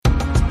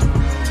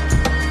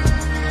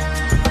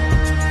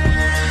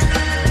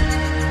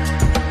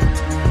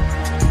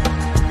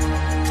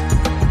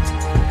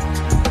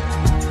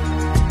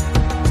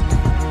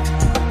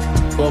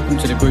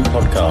welcome to the Group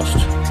Podcast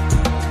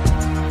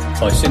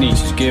by Sin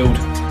Eaters Guild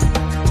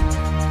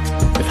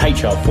with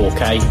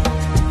HR4K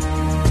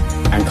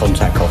and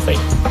Contact Coffee.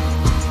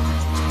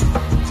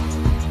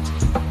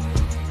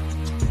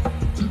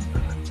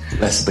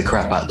 Less of the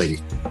crap out there.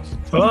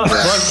 Well,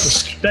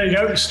 right, there you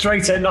go,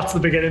 straight in, that's the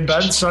beginning,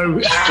 Ben. So,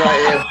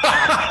 Straight in.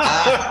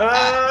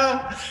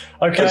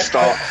 okay,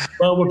 Start.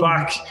 well, we're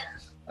back.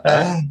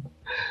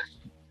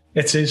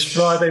 It is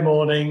Friday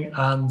morning,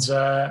 and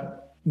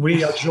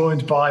we are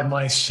joined by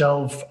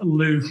myself,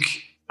 Luke,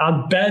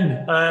 and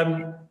Ben.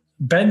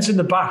 Ben's in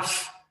the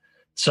bath,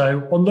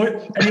 so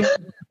any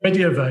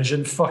video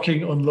version,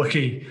 fucking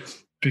unlucky,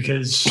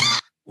 because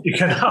you're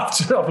going to have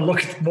to have a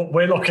look at what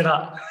we're looking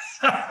at.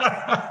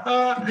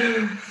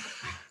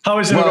 How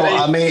is it?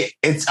 Well, I mean,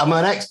 I'm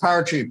an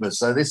ex-paratrooper,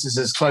 so this is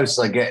as close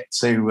as I get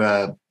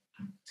to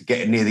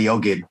getting near the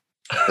Oggin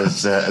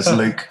as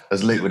Luke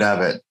would have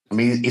it. I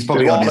mean, he's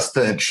probably on his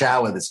third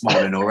shower this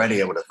morning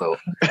already, I would have thought.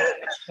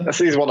 That's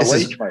his one a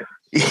week, mate.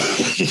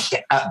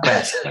 At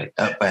best, mate,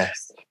 at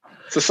best.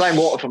 It's the same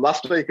water from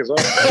last week as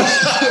well.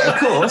 Yeah, of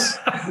course.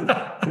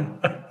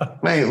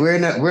 Mate, we're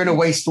in a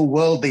wasteful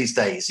world these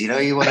days. You know,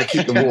 you want to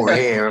keep the water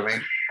here. I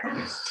mean,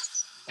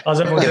 how's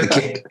everyone doing?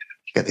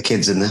 Get the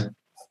kids in there.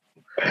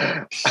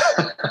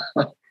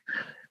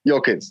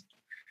 Your kids.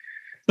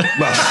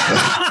 Well,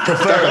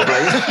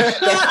 preferably.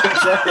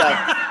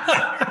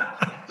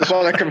 Just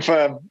want to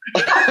confirm.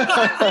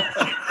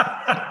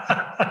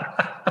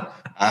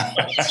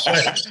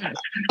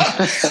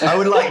 I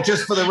would like,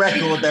 just for the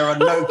record, there are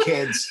no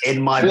kids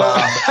in my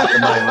bath at the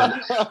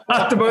moment.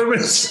 At the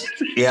moment.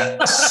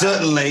 Yeah,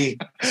 certainly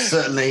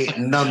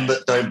none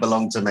that don't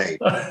belong to me.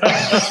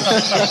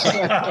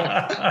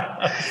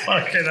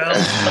 Fucking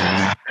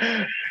hell.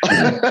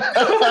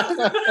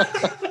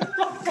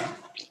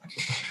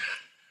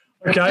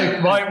 Okay,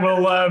 right, well,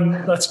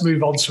 let's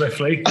move on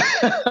swiftly.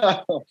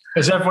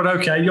 Is everyone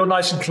okay? You're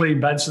nice and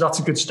clean, Ben, so that's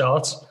a good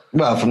start.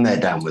 Well, from there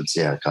downwards,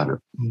 yeah, kind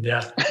of.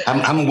 Yeah. I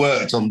haven't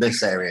worked on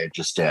this area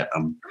just yet.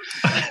 I'm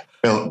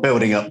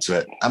building up to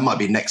it. That might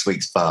be next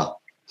week's bar.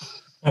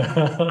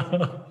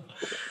 How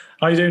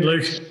you doing,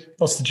 Luke?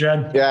 What's the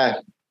gen?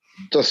 Yeah,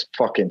 just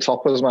fucking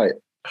toppers, mate.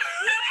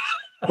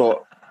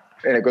 But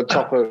in a good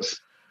toppers.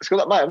 It's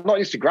good, mate. I'm not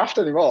used to graft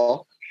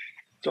anymore.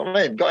 Do you know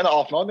what I mean? Got in at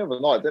 9:30 the other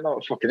night. Didn't know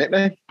what fucking hit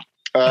me.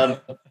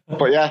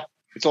 But yeah,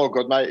 it's all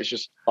good, mate. It's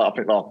just, I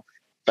think,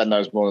 Ben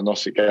knows more than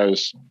us. It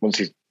goes, once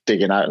he's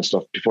digging out and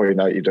stuff, before you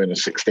know it, you're doing a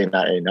 16,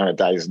 18 hour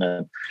days, and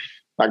then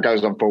that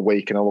goes on for a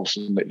week, and all of a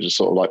sudden it just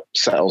sort of like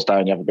settles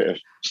down. You have a bit of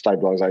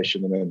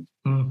stabilisation, and then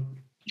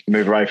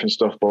move away from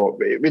stuff. But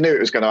we knew it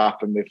was going to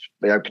happen with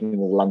the opening of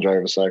the Land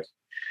Rover. So,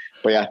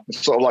 but yeah, it's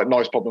sort of like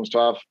nice problems to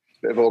have.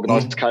 Bit of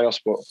organised chaos,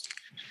 but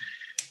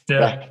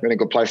yeah, we're in a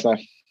good place now.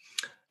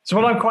 So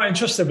what I'm quite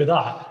interested with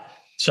that,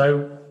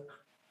 so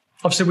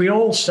obviously we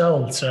all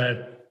sell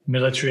to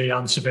military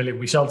and civilian.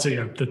 We sell to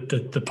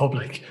the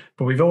public,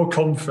 but we've all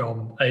come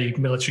from a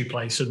military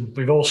place, and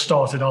we've all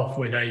started off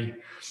with a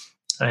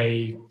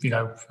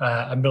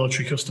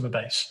military customer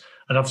base.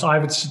 And I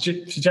would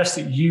suggest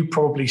that you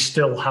probably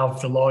still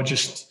have the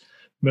largest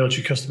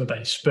military customer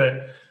base.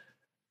 But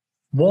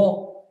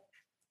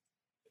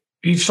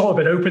you've sort of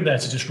been open there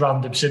to just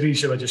random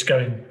civvies who are just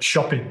going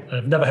shopping.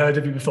 I've never heard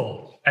of you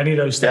before. Any of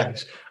those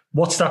things. Yeah.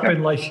 What's that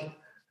been like?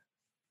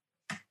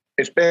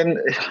 It's been,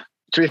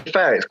 to be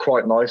fair, it's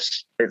quite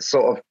nice. It's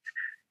sort of,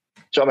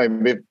 do you know what I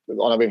mean?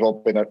 We've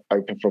all been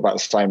open for about the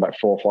same, about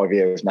 4 or 5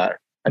 years now.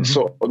 And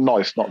sort of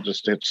nice not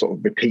just to sort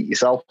of repeat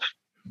yourself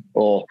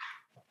or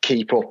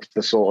keep up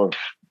the sort of,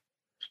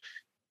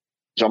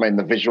 do you know what I mean,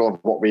 the visual of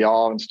what we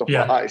are and stuff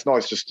like that. It's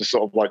nice just to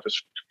sort of like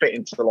just fit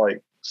into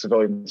like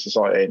civilian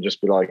society and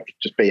just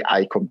be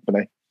a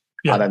company.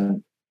 Yeah. And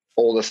then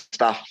all the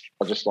staff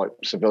are just like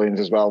civilians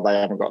as well. They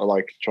haven't got to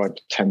like try and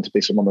pretend to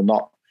be someone they're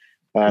not.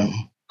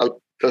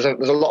 There's a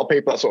lot of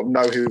people that sort of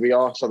know who we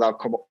are, so they'll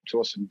come up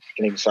to us and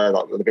can even say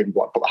that they've been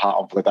like put the hat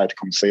on for the day to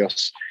come and see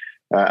us,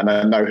 and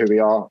they know who we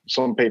are.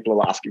 Some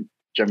people are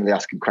generally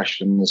asking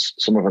questions.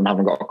 Some of them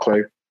haven't got a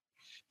clue.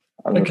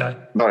 And okay.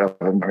 None of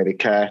them really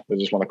care. They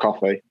just want a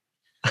coffee,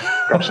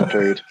 grab some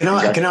food. Can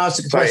I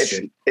ask a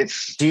question?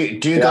 Do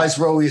you guys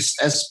roll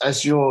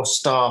as your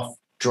staff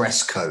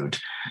dress code?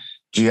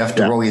 Do you have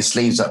to roll your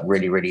sleeves up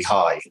really, really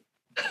high?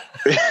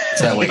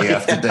 Is that what you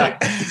have to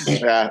do?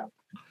 Yeah.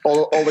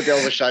 All the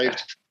girls are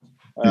shaved.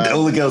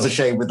 All the girls are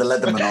shaved with the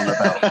Leatherman on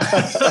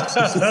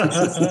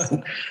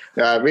about.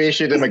 Yeah, we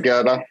issued him a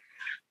Gerber.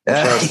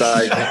 First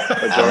day.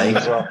 Ali.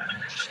 As well.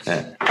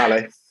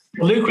 Ali.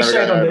 Well, Luke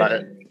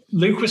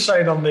was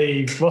saying on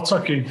the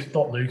WhatsApp group,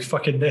 not Luke,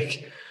 fucking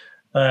Nick.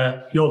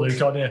 You're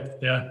Luke, aren't you?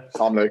 Yeah.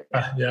 I'm Luke.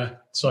 Yeah.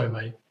 Sorry,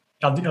 mate.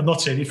 I'm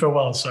not seeing you for a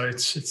while, so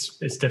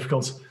it's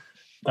difficult.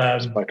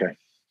 Okay.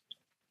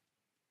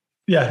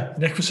 Yeah,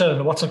 Nick was saying on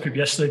the WhatsApp group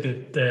yesterday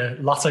that the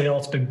latte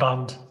art's been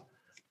banned.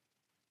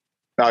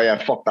 Oh yeah,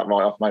 fuck that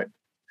right off, mate.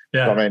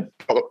 Yeah. You know what I mean,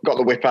 got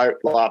the whip out,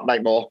 like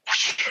make more.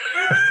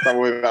 Don't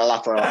worry about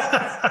latte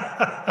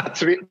art.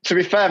 To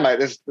be fair, mate,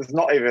 there's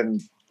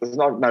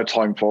no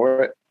time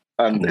for it.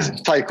 And it's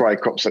takeaway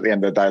cups at the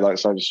end of the day, like,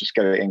 so just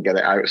get it in, get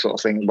it out sort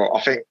of thing. But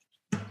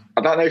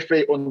I don't know if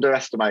we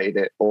underestimated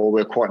it or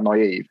we're quite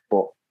naive,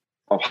 but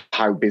of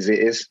how busy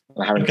it is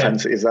and how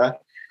intense it is there.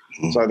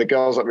 So the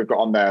girls that we've got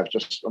on there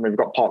we've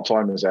got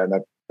part-timers there,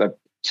 and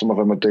some of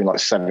them are doing like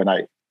 7,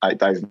 8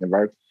 days in a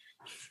row.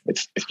 It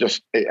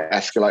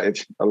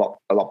escalated a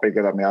lot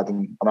bigger than we had,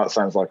 and that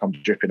sounds like I'm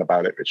dripping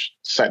about it, which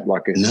sounds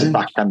like it's a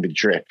backhanded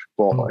drip,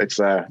 but it's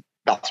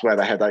that's where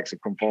the headaches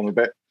have come from a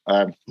bit.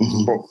 But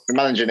we're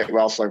managing it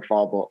well so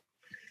far. But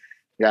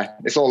yeah,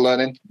 it's all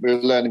learning. We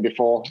were learning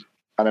before,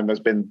 and then there's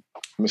been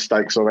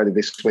mistakes already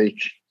this week,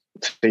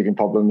 teething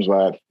problems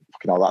where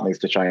that needs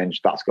to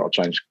change. That's got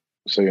to change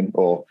soon,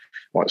 or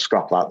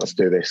scrap that. Let's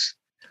do this.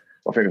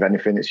 I think with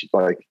anything, it's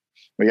like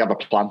when you have a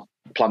plan.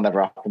 Plan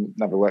never happens,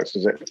 never works,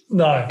 does it?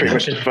 No. Pretty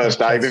much the first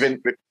day.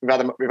 We've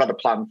had a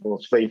plan for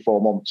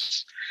 3-4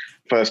 months.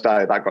 First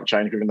day that got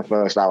changed within the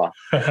first hour.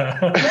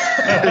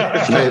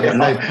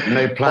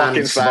 no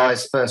plan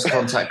survives first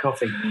contact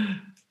coffee.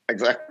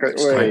 Exactly.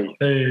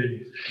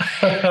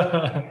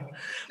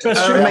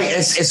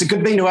 It's a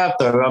good thing to have,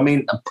 though. I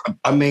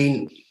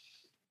mean,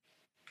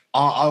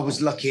 I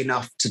was lucky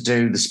enough to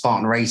do the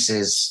Spartan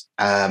races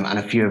and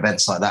a few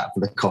events like that for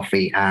the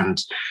coffee,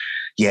 and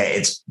yeah,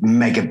 it's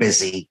mega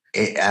busy.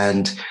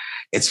 And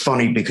it's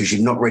funny because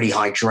you're not really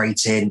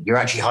hydrating. You're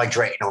actually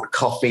hydrating on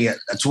coffee.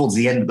 Towards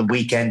the end of the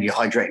weekend, you're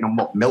hydrating on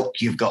what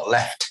milk you've got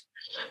left.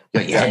 You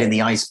got your head in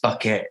the ice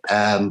bucket.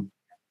 But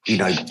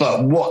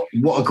what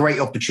a great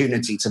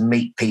opportunity to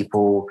meet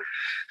people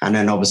and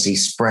then obviously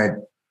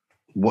spread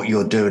what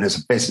you're doing as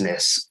a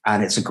business.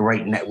 And it's a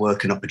great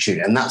networking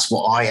opportunity. And that's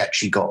what I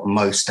actually got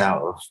most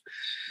out of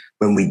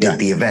when we did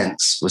the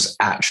events, was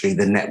actually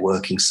the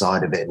networking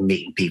side of it and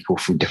meeting people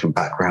from different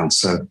backgrounds.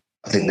 So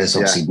I think there's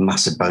obviously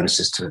massive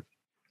bonuses to it.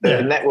 The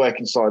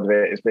networking side of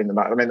it has been the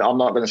matter. I mean, I'm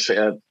not going to sit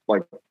here,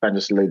 like Ben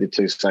just alluded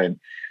to, saying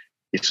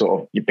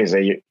you're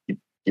busy,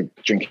 you're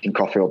drinking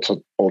coffee all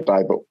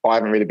day, but I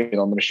haven't really been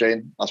on the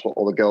machine. That's what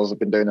all the girls have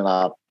been doing, and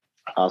our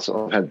sort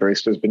of head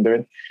barista has been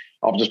doing.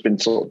 I've just been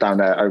sort of down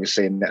there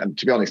overseeing it, and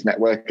to be honest,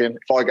 networking.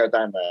 If I go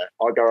down there,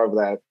 I go over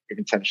there with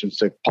intentions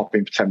to pop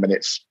in for 10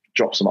 minutes,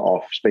 drop some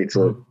off, speak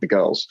to the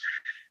girls,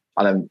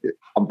 and then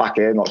I'm back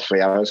here in like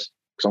 3 hours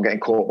because I'm getting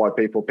caught by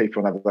people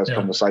and have those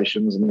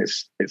conversations, and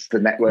it's the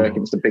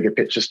networking, it's the bigger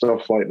picture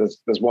stuff. Like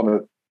there's one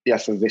of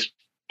there's this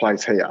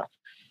place here, but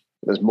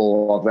there's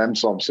more of them,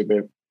 so obviously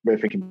we're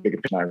thinking bigger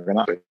picture now, and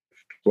that's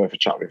worth a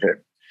chat with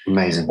him.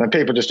 Amazing. And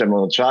people just don't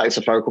want to chat. It's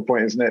a focal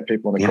point, isn't it?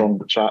 People want to come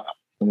and chat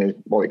and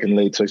what it can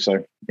lead to.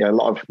 So yeah, a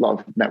lot of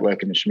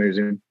networking and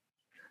schmoozing.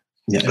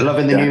 Yeah,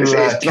 loving the new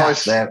cap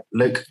nice there,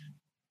 Luke.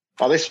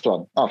 Oh, this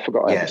one. Oh, I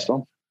forgot I had this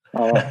one.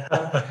 Oh,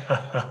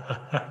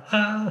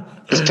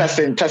 just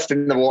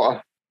testing the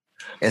water.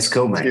 It's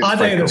cool, mate. I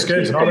think it's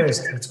good.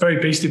 It's very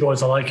Beastie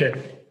Boys. I like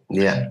it.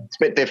 Yeah, it's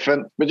a bit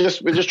different. We're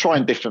just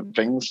trying different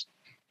things.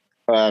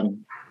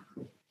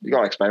 You got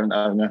to experiment,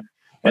 haven't you?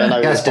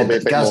 Gaz did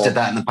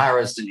that in the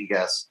Paris, didn't you,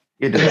 Gaz?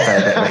 You did a fair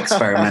bit of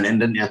experimenting,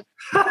 didn't you?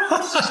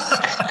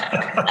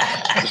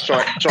 Just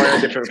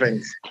trying different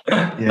things.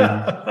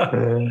 Yeah.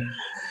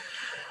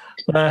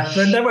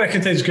 The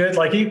networking thing's good.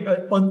 Like,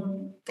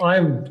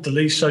 I'm the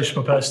least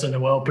sociable person in the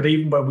world, but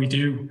even when we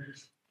do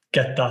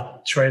get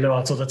that trailer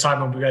out, or the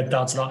time when we went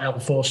down to that Elm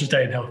Forces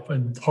Day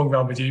and hung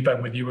around with you,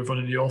 Ben, when you were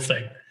running your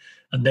thing,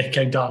 and Nick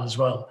came down as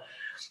well,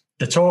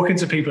 they're talking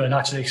to people and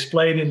actually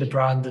explaining the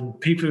brand and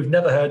people who've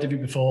never heard of you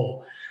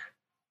before.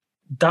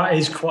 That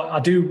is I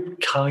do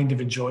kind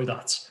of enjoy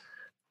that.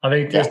 I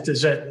think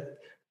there's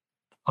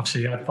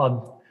obviously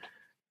I'm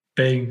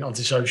being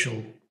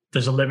antisocial.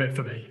 There's a limit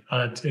for me.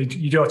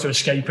 You do have to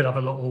escape and have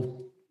a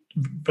little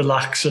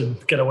relax and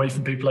get away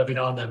from people every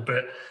now and then.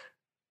 But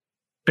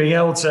being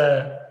able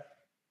to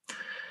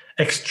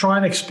try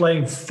and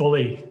explain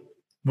fully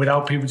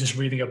without people just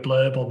reading a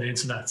blurb on the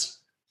internet,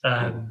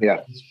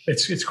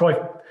 it's quite,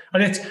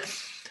 and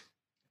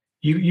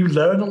you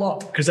learn a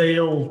lot because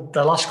they'll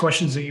ask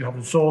questions that you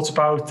haven't thought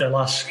about. They'll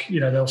ask,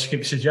 they'll give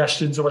you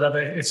suggestions or whatever.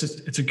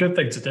 It's a good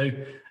thing to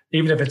do.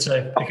 Even if it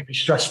can be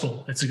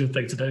stressful, it's a good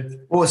thing to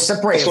do. Well, it's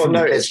separated from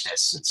the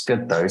business. It's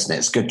good though, isn't it?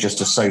 It's good just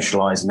to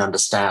socialise and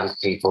understand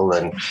people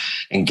and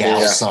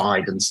get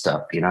outside and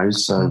stuff,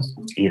 So,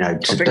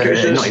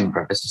 not even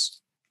for business.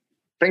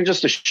 I think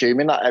just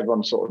assuming that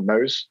everyone sort of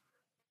knows,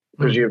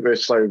 because we're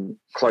so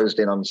closed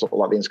in on sort of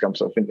like the Instagram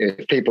stuff.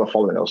 If people are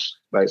following us,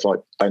 it's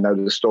like they know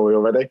the story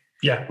already.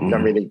 Yeah, you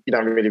don't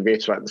really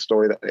reiterate the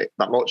story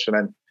that much, and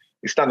then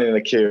you're standing in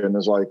a queue and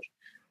there's like.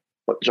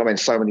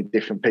 So many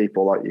different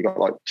people. Like you got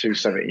like 2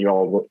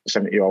 70-year-old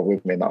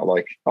women that are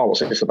like, "Oh, what's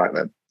this about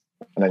then?"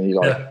 And then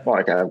you're like, "Well,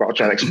 okay, I've got to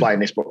try and explain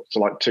this book to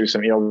like 2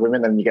 70-year-old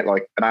women." Then you get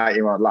like an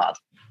 80-year-old lad,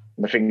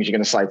 and the things you're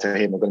going to say to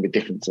him are going to be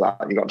different to that.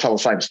 You got to tell the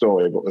same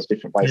story, but there's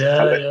different ways to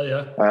tell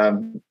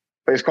it.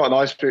 But it's quite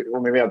nice. We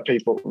had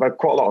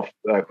quite a lot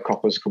of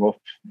coppers come up,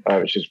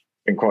 which has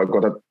been quite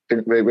good. I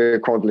think we're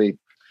probably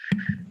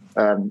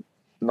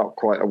not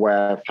quite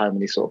aware of how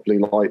many sort of blue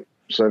light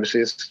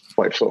services,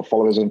 like sort of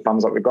followers and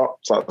fans that we've got.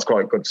 So it's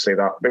quite good to see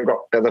that.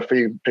 There's a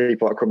few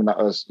people that are coming at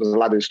us. There's a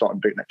lad who's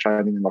starting bootneck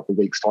training in like a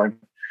week's time.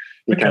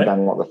 He came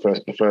down like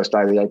the first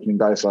day of the opening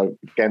day. So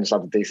again, just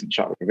had a decent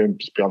chat with him,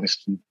 just be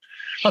honest, and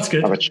that's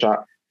good. Have a chat.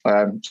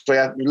 So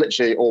yeah,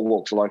 literally all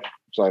walks of life.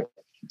 So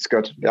it's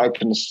good. It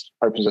opens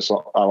us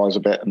our eyes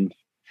a bit, and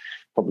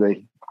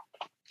probably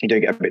you do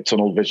get a bit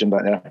tunnel vision,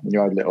 don't you? In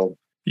your own little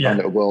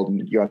world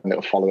and your own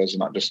little followers,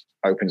 and that just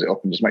opens it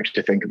up and just makes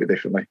you think a bit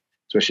differently,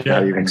 especially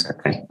how you run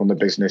the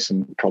business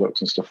and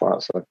products and stuff like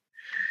that. So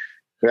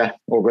yeah,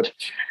 all good.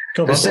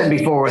 As I said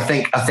before, I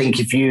think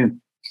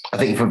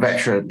for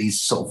veteran,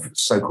 these sort of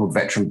so-called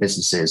veteran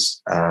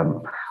businesses, I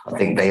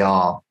think they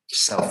are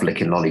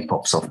self-licking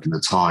lollipops often the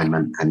time,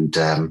 and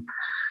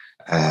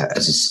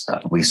as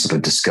we sort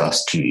of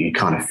discussed, you're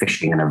kind of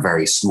fishing in a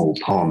very small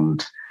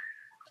pond,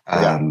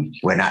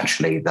 when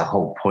actually the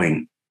whole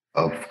point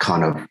of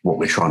kind of what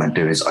we're trying to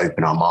do is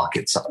open our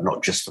markets up,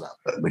 not just for that,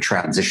 but we're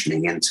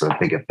transitioning into a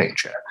bigger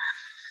picture.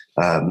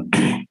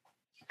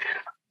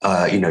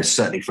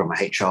 Certainly from a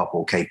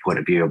HR4K point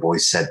of view, I've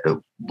always said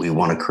that we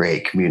want to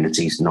create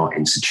communities, not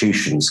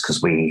institutions, because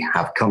we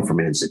have come from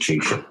an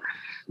institution.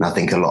 And I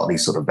think a lot of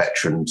these sort of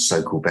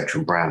so-called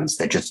veteran brands,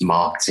 they're just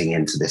marketing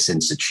into this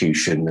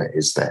institution that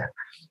is there.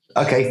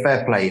 Okay,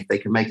 fair play. If they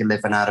can make a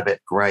living out of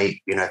it,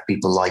 great. If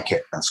people like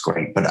it, that's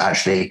great. But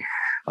actually,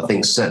 I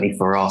think certainly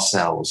for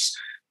ourselves,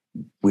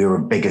 we're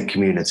a bigger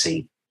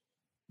community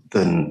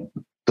than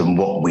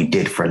what we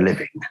did for a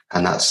living.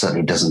 And that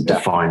certainly doesn't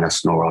define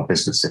us nor our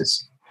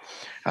businesses.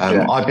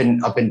 I've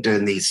been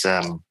doing these,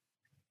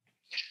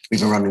 we've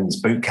been running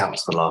these boot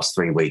camps for the last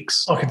 3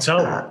 weeks. I can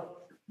tell.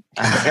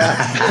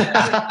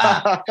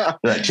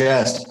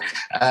 Just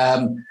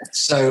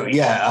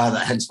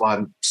hence why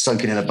I'm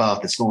soaking in a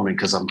bath this morning,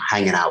 because I'm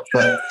hanging out.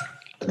 But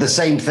the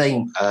same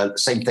thing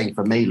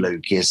for me,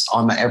 Luke, is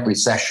I'm at every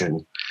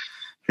session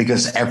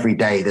because every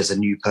day there's a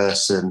new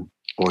person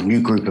or a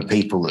new group of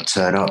people that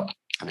turn up,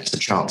 and it's a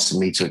chance for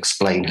me to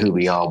explain who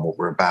we are, what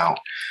we're about.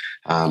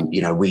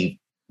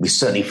 We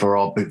certainly, for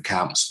our boot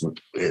camps,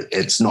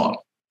 it's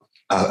not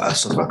a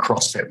sort of a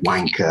CrossFit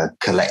wanker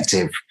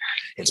collective.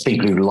 It's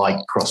people who like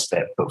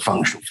CrossFit, but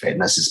functional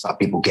fitness is about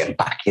people getting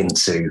back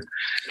into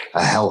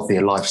a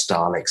healthier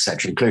lifestyle,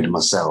 etc., including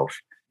myself.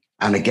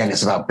 And again,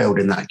 it's about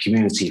building that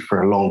community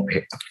for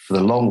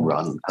the long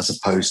run, as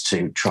opposed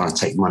to trying to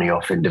take money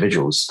off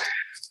individuals.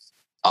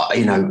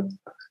 I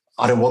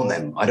don't want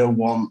them. I don't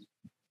want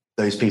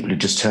those people who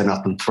just turn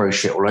up and throw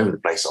shit all over the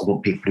place. I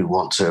want people who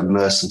want to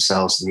immerse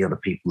themselves in the other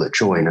people that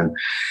join. And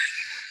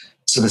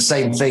so the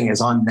same thing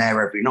is, I'm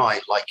there every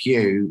night, like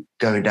you,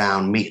 going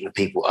down, meeting the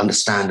people,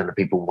 understanding the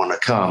people who want to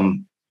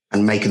come,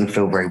 and making them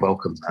feel very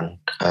welcome.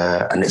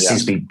 And it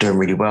seems to be doing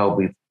really well.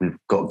 We've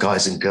got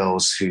guys and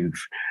girls who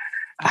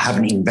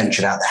haven't even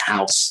ventured out the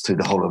house through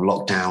the whole of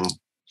lockdown.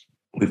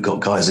 We've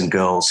got guys and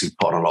girls who've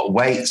put on a lot of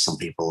weight. Some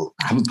people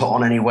haven't put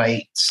on any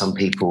weight. Some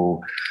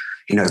people,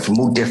 from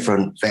all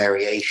different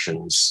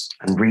variations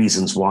and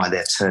reasons why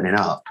they're turning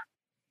up.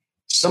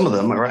 Some of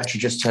them are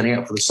actually just turning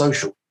up for the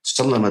social.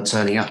 Some of them are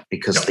turning up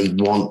because they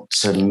want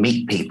to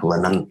meet people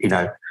and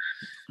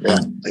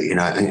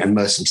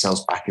immerse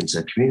themselves back into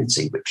a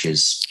community, which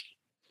is,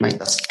 mate,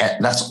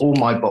 that's all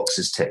my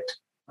boxes ticked,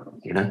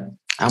 and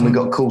we've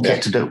got cool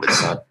kit to do it with.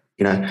 So,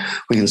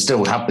 we can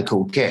still have the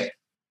cool kit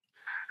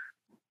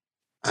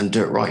and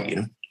do it right,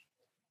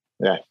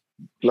 Yeah,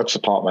 looks the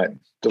part, mate.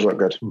 Does look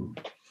good.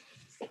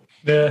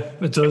 Yeah,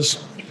 it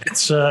does.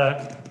 It's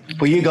well,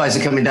 you guys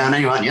are coming down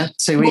anyway, aren't you?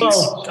 2 weeks.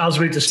 Well, as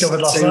we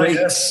discovered last 2 night.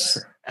 weeks.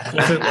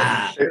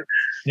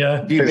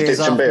 Yeah. A few beers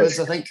afterwards,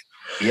 I think.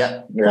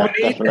 Yeah,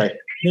 definitely.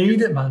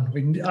 Need it, man.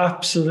 We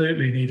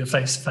absolutely need a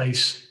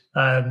face-to-face.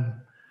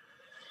 I'm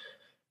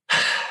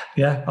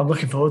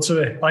looking forward to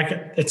it. Like,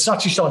 it's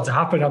actually starting to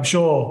happen. I'm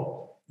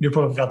sure you'll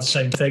probably have the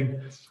same thing.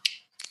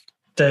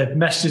 The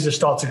messages are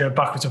starting to go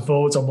backwards and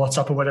forwards on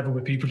WhatsApp or whatever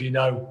with people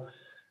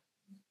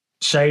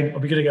saying, are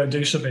we going to go and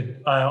do something?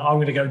 I'm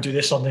going to go and do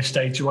this on this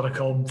day. Do you want to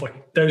come?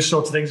 Like, those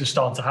sorts of things are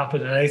starting to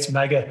happen. And it's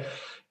mega.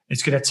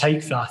 It's going to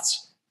take that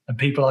and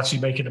people actually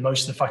making the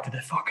most of the fact that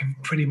they're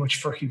pretty much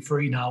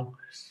free now.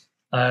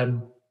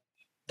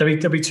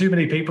 There'll be too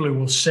many people who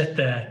will sit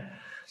there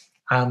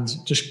and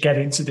just get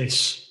into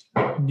this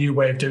new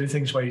way of doing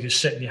things where you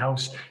just sit in your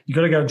house. You've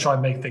got to go and try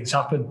and make things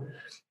happen.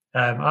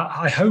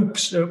 I hope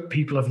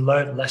people have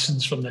learned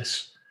lessons from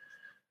this,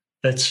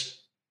 that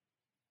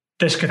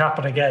this could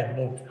happen again.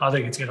 Well, I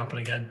think it's going to happen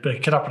again, but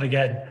it could happen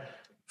again.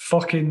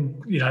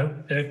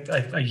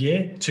 A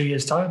year, 2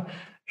 years time,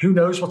 who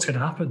knows what's going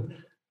to happen?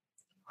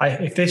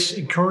 If this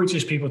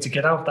encourages people to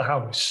get out of the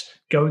house,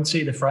 go and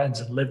see their friends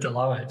and live their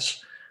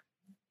lives,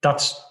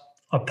 that's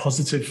a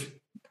positive.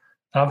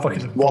 What have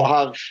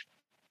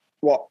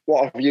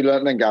you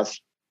learned then,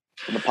 Gaz,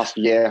 in the past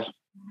year?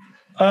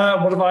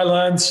 What have I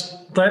learned?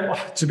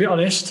 To be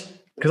honest,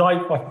 because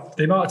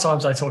the amount of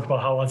times I talk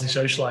about how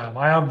antisocial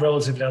I am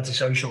relatively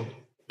antisocial,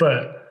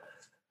 but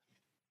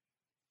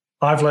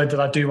I've learned that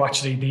I do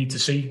actually need to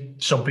see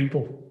some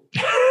people.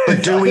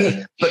 But do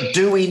we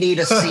need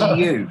to see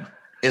you?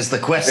 is the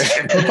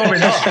question. Well, probably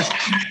not.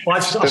 Well, I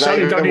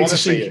certainly don't need to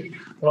see you.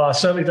 Well, I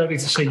certainly don't need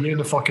to see you in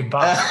the fucking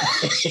bath.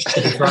 Just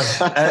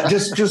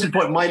a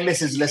point. My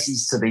missus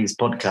listens to these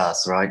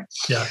podcasts, right?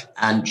 Yeah.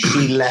 And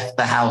she left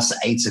the house at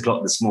 8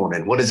 o'clock this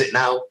morning. What is it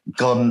now?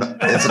 Gone.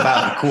 It's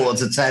about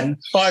 9:45.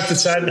 5 to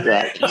 10.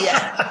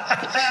 Yeah.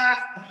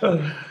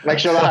 Make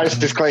sure the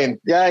house is clean.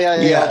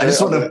 Yeah. I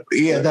just want to.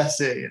 Yeah, that's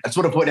it. I just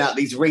want to point out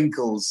these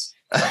wrinkles.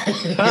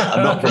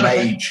 I'm not from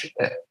age.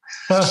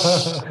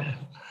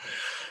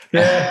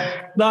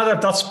 Yeah. No,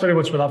 that's pretty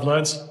much what I've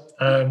learned.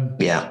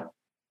 Yeah.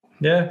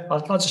 Yeah, I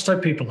just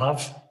hope people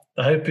have.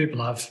 I hope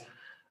people have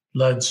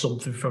learned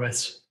something from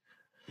it.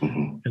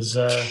 Because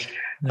I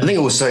think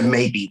also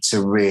maybe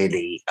to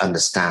really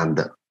understand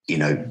that,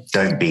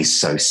 don't be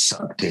so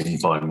sucked in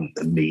by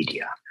the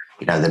media.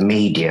 The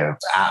media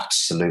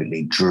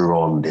absolutely drew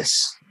on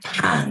this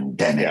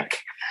pandemic,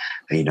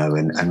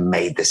 and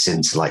made this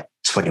into like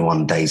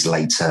 21 days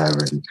later.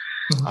 And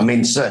I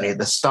mean, certainly at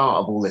the start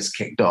of all this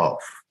kicked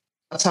off,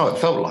 that's how it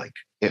felt like.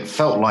 It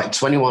felt like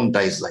 21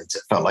 days later,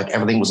 it felt like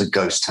everything was a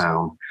ghost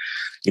town,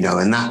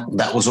 and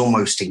that was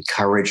almost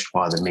encouraged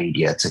by the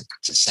media to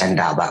send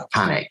out that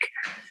panic.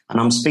 And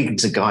I'm speaking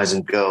to guys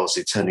and girls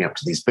who are turning up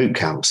to these boot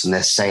camps, and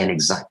they're saying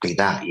exactly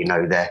that.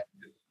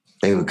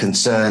 They were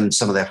concerned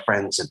some of their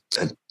friends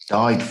had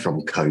died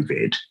from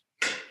COVID,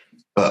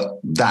 but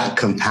that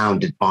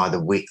compounded by the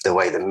way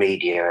the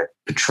media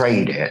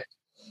portrayed it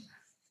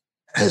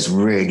has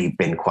really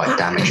been quite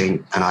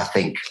damaging. And I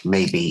think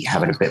maybe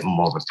having a bit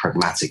more of a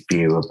pragmatic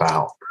view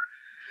about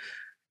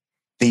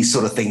these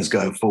sort of things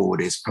going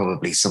forward is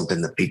probably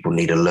something that people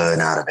need to learn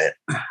out of it.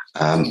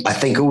 I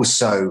think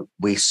also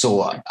we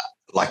saw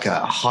like a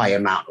high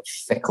amount of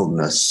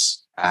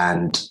fickleness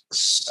and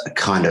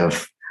kind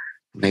of,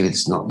 maybe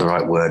it's not the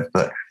right word,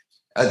 but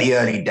at the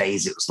early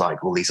days, it was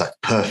like all these like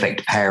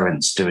perfect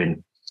parents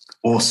doing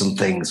awesome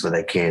things with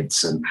their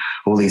kids and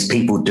all these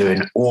people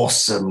doing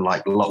awesome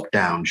like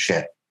lockdown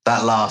shit.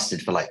 That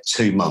lasted for like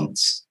 2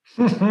 months.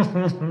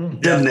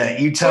 Didn't it?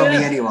 You tell me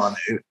anyone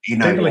who,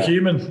 people are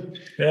human.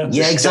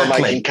 Yeah, exactly. Still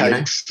making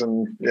cakes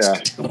Still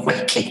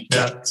making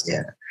cakes,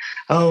 yeah.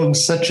 Oh, I'm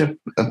such an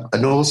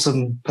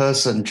awesome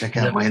person. Check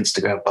out my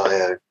Instagram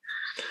bio.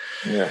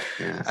 Yeah.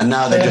 And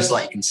now they're just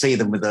like, you can see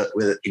them with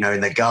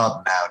in their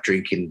garden now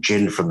drinking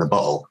gin from the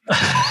bottle.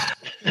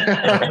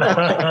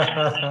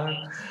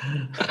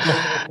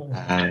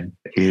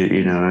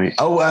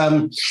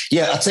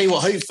 I'll tell you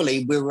what,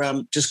 hopefully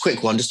we're just a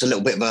quick one, just a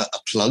little bit of a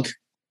plug,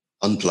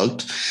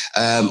 unplugged.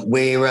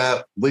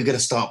 We're going to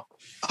start,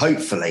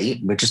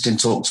 hopefully, we're just in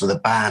talks with a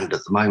band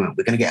at the moment.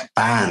 We're going to get a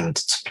band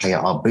to play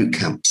at our boot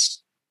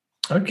camps.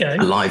 Okay.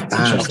 A live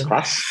band.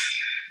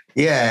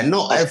 Yeah,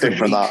 not every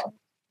week. That.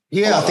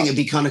 Yeah, I think it'd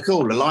be kind of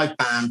cool. A live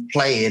band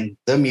playing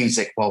the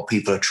music while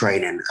people are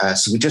training.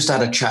 So we just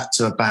had a chat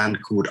to a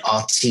band called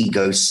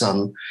Artigo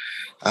Sun,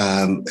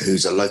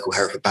 who's a local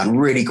Hereford band.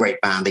 Really great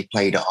band. They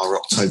played at our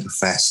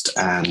Oktoberfest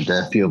and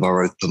a few of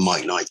our open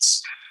mic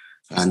nights.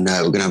 And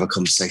we're going to have a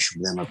conversation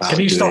with them about.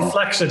 Can you stop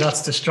flexing?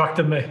 That's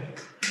distracting me.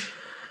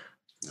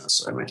 No,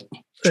 sorry, mate.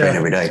 Train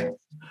every day.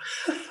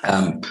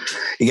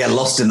 You get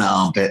lost in that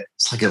armpit.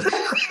 It's like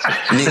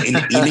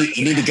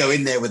you need to go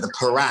in there with a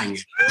parang.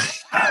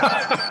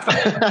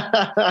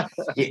 That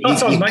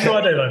sounds mega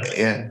idea, though.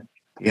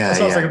 Yeah.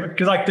 Sounds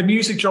like the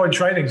music during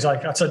training is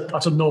like that's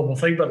a normal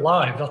thing, but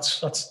live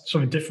that's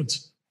something different.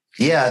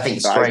 Yeah, I think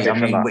it's great. I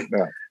mean,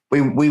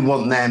 we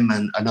want them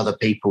and other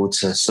people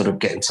to sort of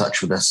get in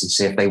touch with us and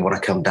see if they want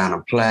to come down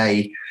and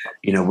play.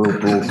 We'll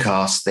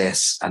broadcast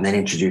this and then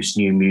introduce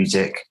new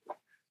music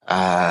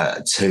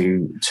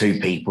to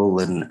people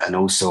and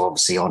also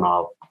obviously on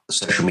our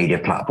social media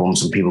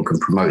platforms, and people can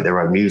promote their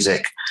own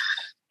music,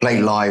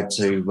 play live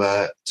to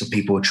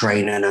people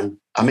training. And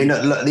I mean,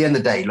 look, at the end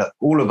of the day, look,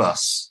 all of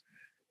us,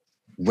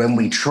 when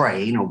we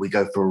train or we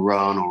go for a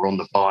run or on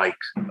the bike,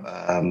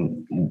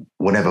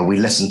 whatever, we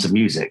listen to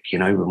music,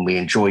 and we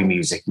enjoy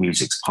music.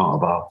 Music's part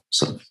of our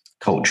sort of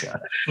culture.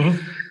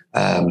 Mm-hmm.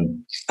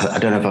 I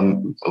don't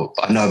know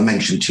I know I've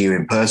mentioned to you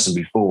in person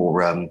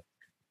before,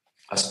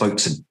 I spoke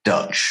to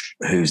Dutch,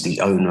 who's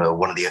the owner,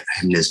 one of the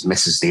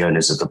the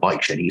owners of the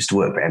bike shed. He used to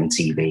work for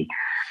MTV,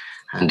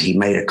 and he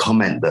made a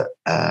comment that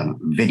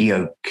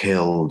video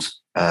killed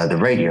the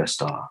radio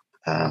star,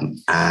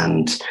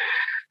 and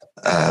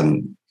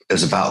it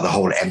was about the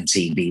whole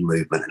MTV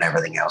movement and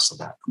everything else of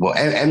that. Well,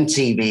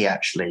 MTV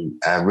actually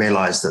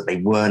realized that they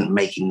weren't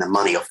making the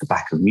money off the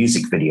back of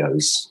music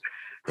videos.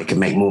 They could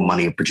make more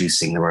money of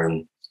producing their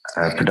own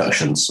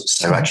productions.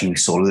 So actually we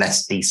saw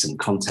less decent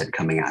content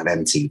coming out of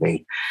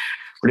MTV.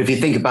 But if you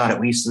think about it,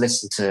 we used to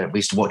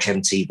watch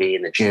MTV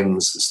in the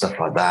gyms and stuff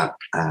like that,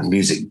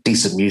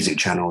 decent music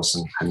channels,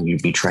 and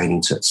you'd be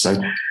training to it. So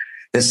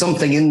there's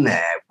something in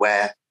there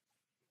where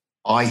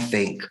I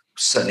think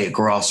certainly at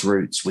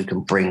grassroots, we can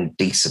bring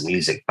decent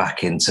music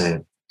back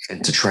into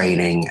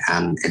training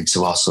and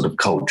into our sort of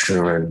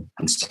culture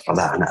and stuff like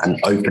that, and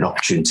open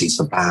opportunities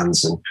for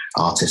bands and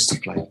artists to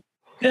play.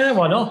 Yeah,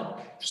 why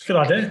not? It's a good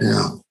idea.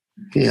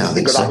 Yeah, I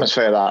think good so.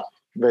 Atmosphere, that.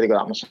 Really good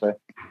atmosphere.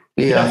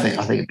 Yeah, I think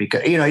it'd be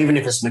good. Even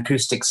if it's an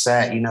acoustic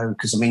set,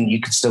 because I mean, you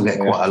could still get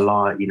quite a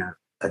lot,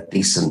 a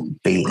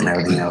decent beat and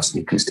everything else in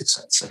the acoustic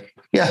set. So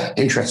yeah,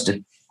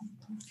 interested.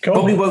 Cool.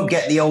 Probably won't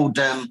get the old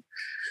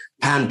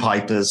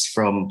panpipers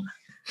from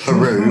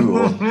Peru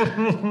or.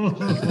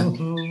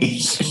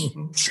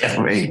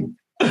 I mean,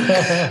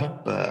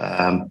 but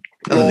I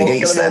don't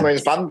think get a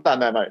Warmings band down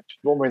there, mate.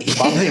 Warmings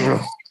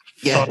band.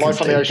 Yeah,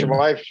 Life on the Ocean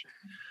Wave.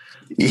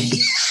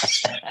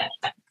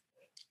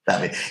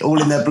 That'd be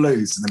all in their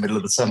blues in the middle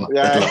of the summer.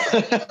 Yeah.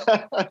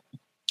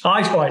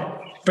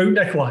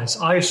 Bootneck wise,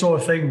 I saw a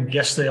thing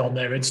yesterday on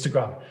their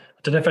Instagram. I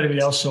don't know if anybody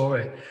else saw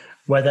it.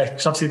 Where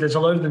because obviously there's a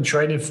load of them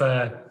training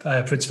for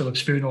Prince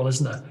Philip's funeral,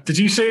 isn't there? Did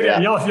you see it? Yeah.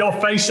 Your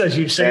face says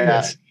you've seen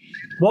this.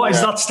 What is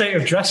that state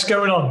of dress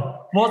going on?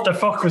 What the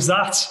fuck was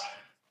that?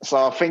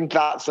 So I think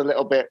that's a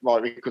little bit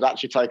like we could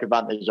actually take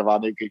advantage of our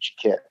new Gucci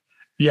kit.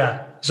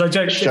 Yeah. So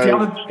Jake, if you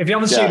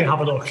haven't seen it,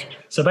 have a look.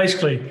 So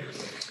basically,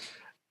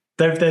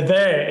 they're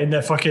there in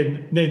their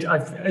fucking.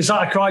 Is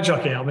that a cry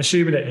jockey? I'm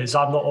assuming it is.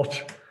 I'm not up.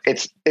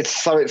 It's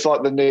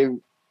like the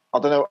new. I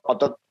don't know.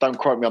 Don't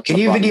quote me on. Can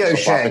you video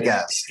share,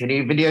 Gaz? Can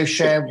you video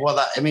share what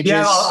that image is?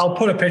 Yeah, I'll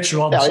put a picture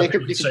on. Yeah, you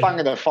can bang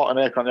in a photo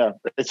there, can't you?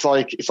 It's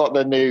like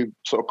the new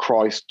sort of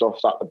cry stuff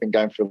that they've been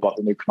going through, like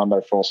the new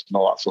Commando Force and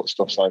all that sort of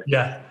stuff. So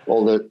yeah,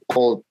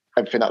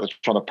 everything that they're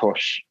trying to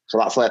push. So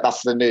that's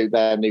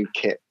their new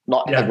kit.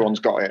 Not everyone's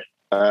got it.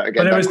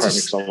 Again, don't quote me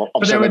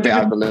because I'm a bit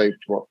out of the loop.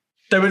 But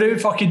they were doing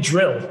fucking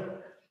drill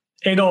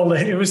in all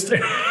this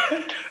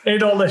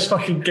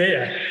fucking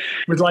gear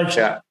with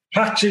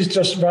patches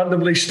just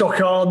randomly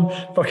stuck on.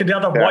 Fucking the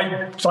other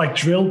white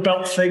drill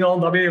belt thing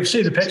on. I mean, you've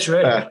seen the picture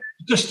here.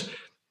 Just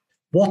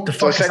what the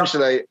fuck?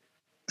 So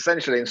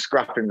essentially in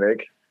scrapping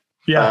rig.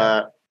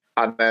 Yeah.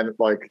 And then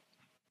I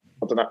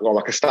don't know,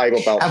 like a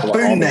stable belt.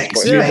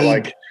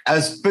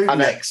 As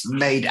Bootlegs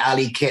made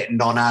Ali Kit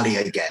non-Ali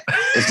again.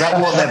 Is that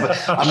what they're?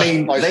 I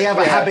mean, they have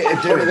a habit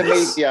of doing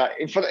this. To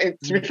be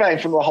fair, in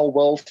front of the whole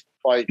world.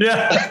 So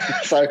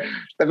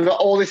they've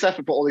got all this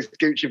effort, put all these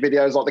Gucci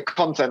videos, like the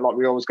content, like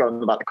we always go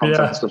on about the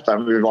content and stuff.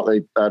 Then we've got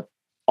the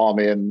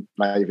Army and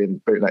Navy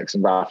and Bootlegs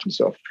and RAF and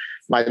stuff.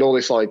 Made all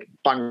this bang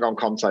on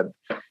content,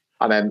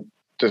 and then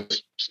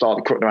just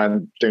started cutting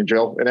around doing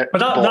drill in it.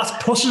 But that's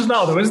pusses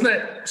now, though, isn't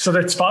it? So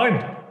that's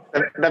fine.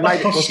 They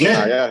made it push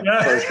now, yeah.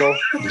 So it's cool.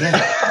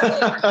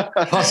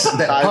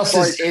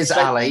 Pusses is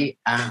Ali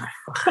and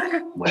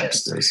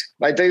Webster's.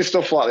 They do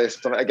stuff like this.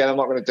 Again, I'm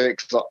not going to do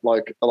it because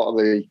a lot of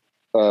the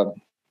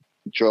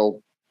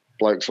drill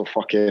blokes will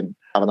fucking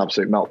have an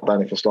absolute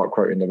meltdown if I start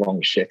quoting the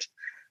wrong shit.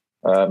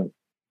 But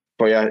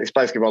yeah, it's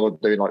basically rather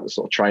doing the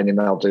sort of training.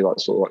 They'll do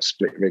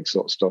split rig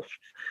sort of stuff.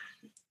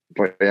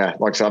 But yeah,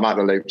 like I said, I'm out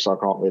of the loop, so I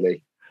can't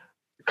really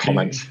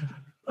comment.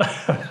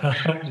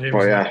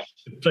 But yeah,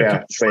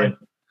 see.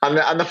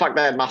 And the fact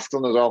they had masks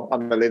on as well,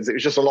 and the lids, it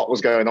was just a lot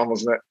was going on,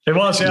 wasn't it? It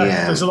was,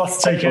 yeah. There's a lot to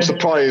take in. I'm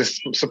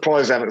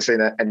surprised I haven't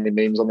seen any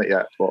memes on it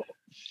yet, but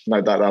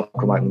no doubt they'll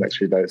come out in the next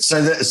few days.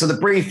 So the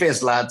brief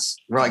is, lads,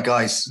 right,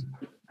 guys,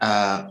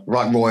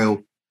 right,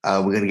 Royal,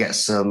 we're going to get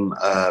some,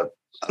 a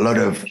lot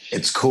of,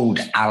 it's called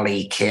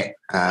Ali Kit.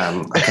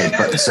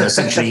 But so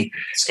essentially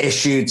it's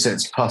issued, so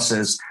it's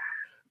Pusses.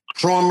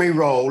 Primary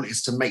role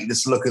is to make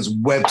this look as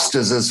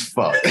Webster's as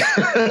fuck.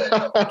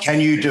 Can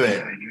you do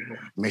it?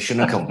 Mission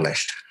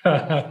accomplished.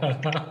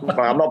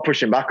 I'm not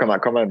pushing back on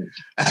that comment.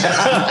 That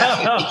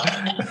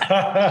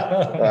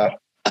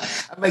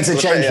makes a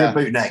change for a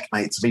Bootneck,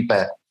 mate, to be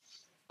fair.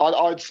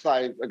 I'd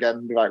say,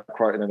 again, without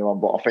quoting anyone,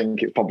 but I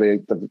think it's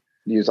probably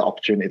use that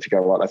opportunity to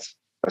go, let's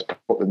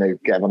put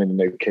get everyone in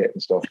the new kit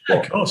and stuff.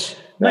 But, of course.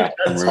 Yeah.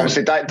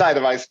 Obviously, day of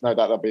the race, no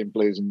doubt they'll be in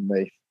blues and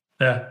me.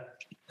 Yeah.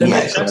 It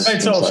makes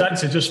total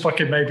sense. It just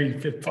fucking maybe,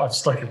 I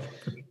was like,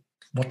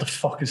 what the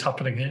fuck is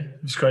happening here?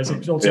 It's crazy.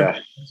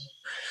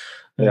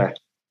 Yeah.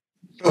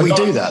 But we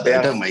do that,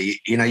 though, don't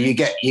we? You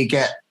get.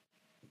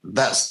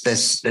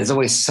 There's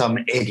always some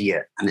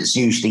idiot, and it's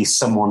usually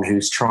someone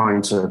who's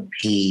trying to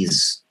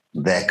appease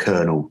their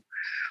colonel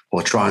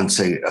or trying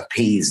to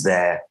appease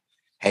their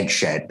head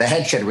shed. The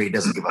head shed really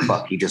doesn't give a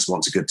fuck. He just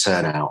wants a good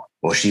turnout,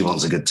 or she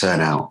wants a good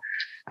turnout.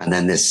 And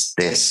then this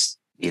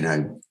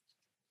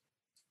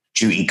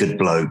duty good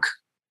bloke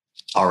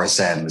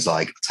RSM is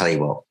like, tell you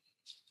what,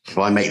 if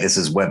I make this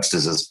as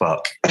Webster's as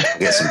fuck, I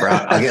get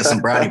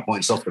some brownie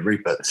points off the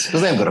Ruperts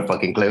because they haven't got a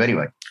fucking clue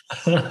anyway.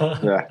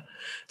 Yeah.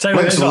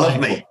 Blokes will love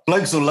me.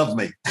 Blokes will love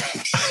me.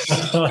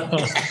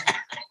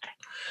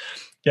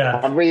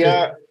 Yeah.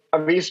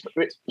 And I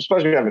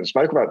suppose we haven't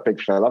spoken about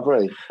Big Phil, have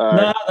we?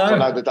 No. I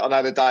know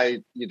the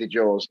day you did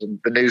yours, and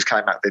the news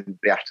came out in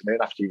the afternoon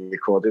after you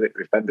recorded it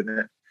with Ben, didn't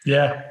it?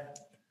 Yeah.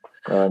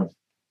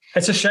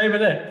 It's a shame,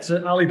 isn't it? It's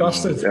an Ali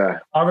bastard. Yeah.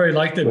 I really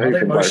liked him. I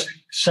think most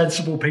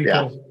sensible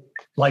people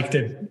liked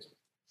him.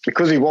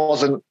 Because he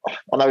wasn't,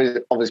 I know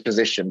of his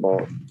position,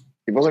 but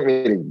he wasn't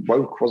really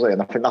woke, was he?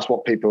 And I think that's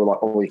what people were like,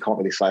 oh, you can't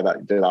really say that,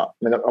 you do that. I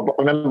mean, I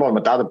remember buying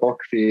my dad a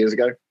book a few years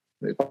ago.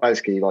 It's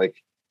basically like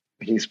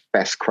his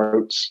best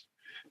quotes.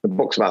 The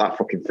book's about that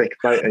fucking thick,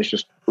 mate, and it's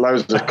just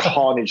loads of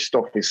carnage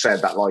stuff he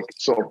said that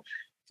sort of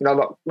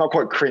not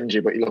quite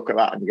cringy, but you look at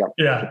that and you go,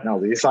 yeah. no,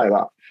 did you say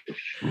that?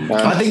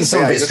 I think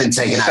some of it's been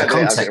taken out of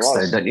context,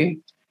 though, don't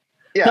you?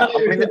 Yeah,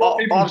 I mean,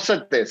 I've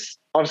said this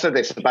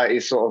about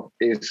his sort of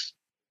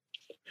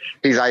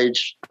his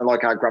age, and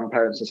like our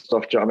grandparents and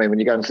stuff. Do you know what I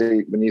mean?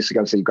 When you used to go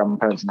and see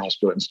grandparents in the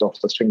hospital and stuff,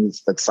 there's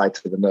things they'd say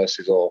to the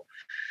nurses or,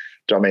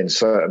 do you know what I mean,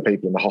 certain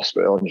people in the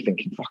hospital, and you're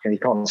thinking, fucking, you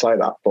can't say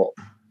that. But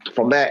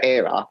from their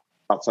era,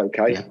 that's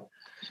okay.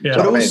 Yeah.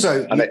 But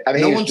also, and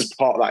he was just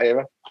part of that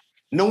era.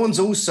 No one's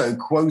also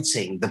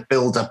quoting the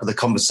build-up of the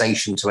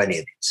conversation to any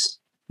of this.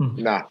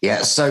 Nah.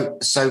 Yeah. So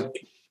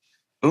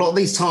a lot of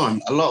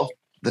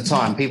the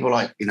time, people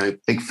like,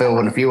 Big Phil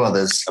and a few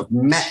others have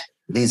met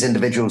these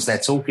individuals they're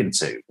talking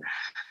to.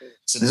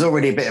 So there's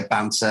already a bit of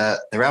banter.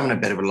 They're having a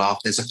bit of a laugh.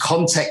 There's a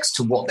context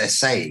to what they're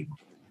saying.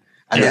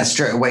 And then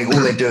straight away, all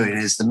they're doing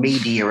is the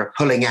media are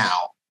pulling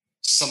out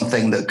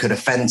something that could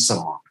offend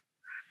someone.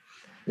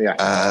 Yeah.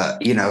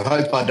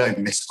 Hope I don't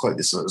misquote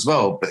this as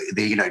well, but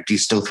do you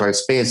still throw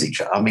spears at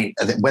each other? I mean,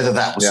 whether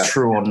that was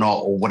true or not,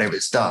 or whatever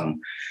it's done,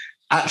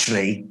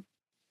 actually,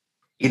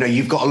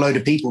 you've got a load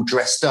of people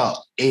dressed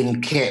up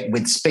in kit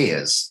with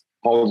spears.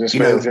 Holding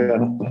spears,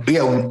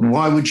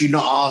 why would you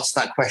not ask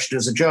that question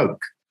as a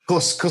joke?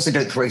 Of course they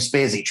don't throw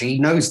spears at each other. He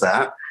knows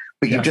that,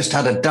 but you've just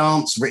had a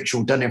dance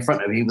ritual done in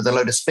front of you with a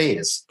load of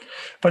spears.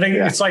 But I think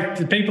it's like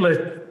the people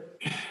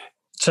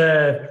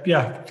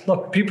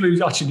people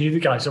who actually knew the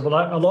guys. Well,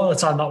 a lot of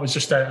the time that was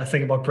just a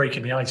thing about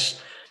breaking the ice.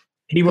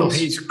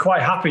 He's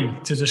quite happy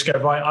to just go,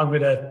 right, I'm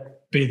going to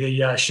be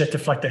the shit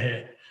deflector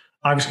here.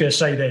 I'm just going to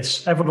say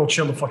this. Everyone will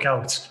chill the fuck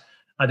out,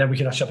 and then we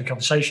can actually have a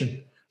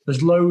conversation.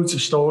 There's loads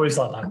of stories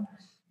like that.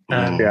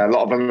 A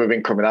lot of them have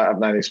been coming out,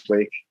 haven't they, this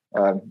week?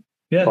 By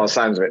the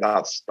sounds of it,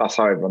 that's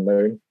how everyone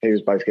knew. He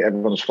was basically,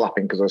 everyone was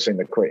flapping because I was seeing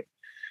the quit.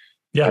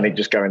 Yeah. And he'd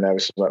just go in there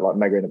with something like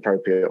mega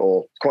inappropriate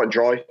or quite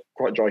dry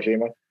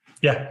humour.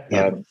 Yeah.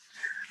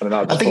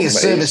 I think his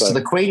service to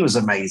the Queen was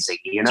amazing.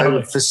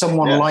 Totally. For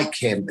someone like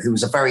him, who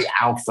was a very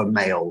alpha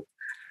male,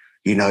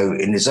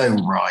 in his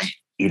own right,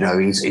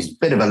 he's a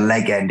bit of a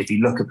leg end if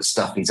you look at the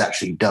stuff he's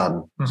actually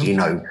done,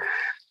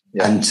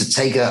 and to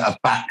take a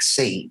back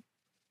seat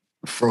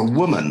for a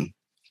woman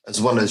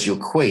as well as your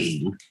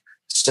Queen,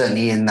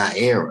 certainly in that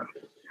era,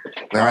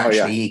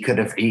 where he could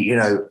have,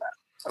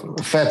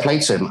 fair play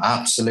to him.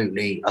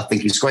 Absolutely. I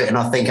think he's great. And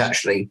I think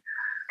actually,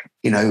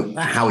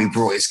 how he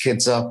brought his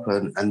kids up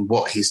and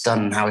what he's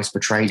done and how he's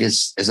portrayed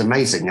is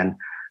amazing. And,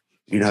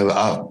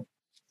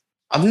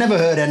 I've never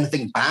heard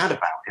anything bad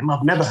about him.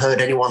 I've never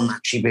heard anyone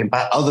actually being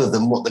bad other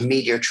than what the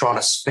media are trying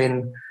to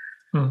spin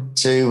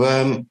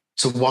to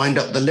wind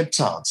up the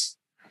libtards.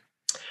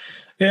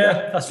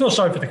 Yeah, I feel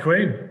sorry for the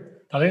Queen.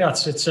 I think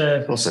it's.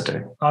 Of course I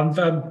do.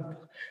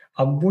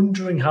 I'm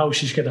wondering how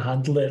she's going to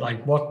handle it.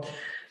 Like what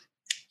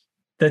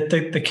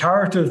the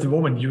character of the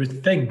woman, you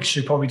would think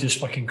she'd probably just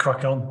fucking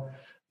crack on,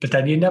 but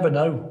then you never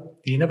know.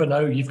 You never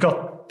know. You've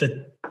got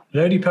the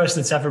only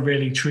person that's ever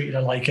really treated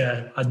her like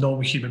a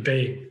normal human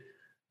being,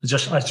 as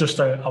just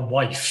a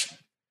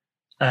wife,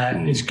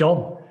 is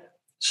gone.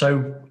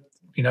 So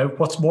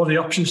what are the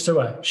options to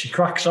her? She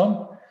cracks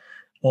on,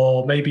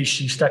 or maybe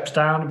she steps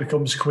down and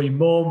becomes Queen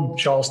Mum.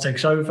 Charles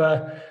takes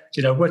over.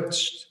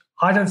 Which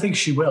I don't think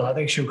she will. I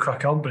think she'll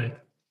crack on,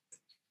 but.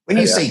 When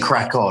you say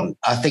crack on,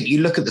 I think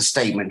you look at the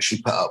statement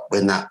she put up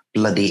when that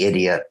bloody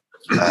idiot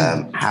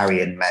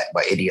Harry and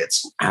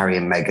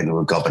Meghan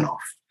were gobbing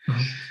off.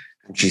 Mm-hmm.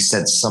 And she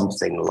said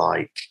something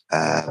like,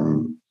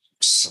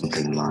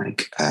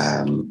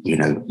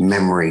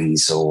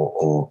 memories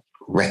or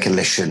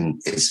recollection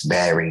is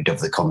varied of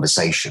the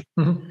conversation.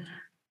 Mm-hmm.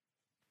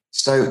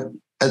 So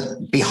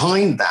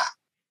behind that,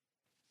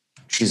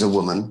 she's a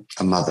woman,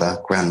 a mother,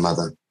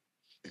 grandmother,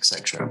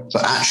 etc.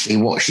 But actually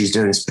what she's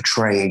doing is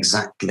portraying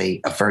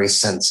exactly a very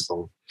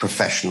sensible,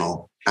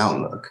 professional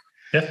outlook.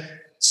 Yeah.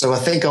 So I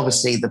think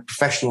obviously the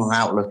professional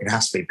outlook, it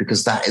has to be,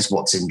 because that is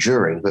what's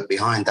enduring. But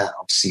behind that,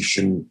 obviously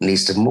she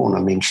needs to mourn.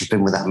 I mean, she's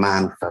been with that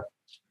man for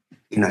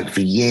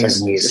years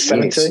and years.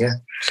 70? Yeah.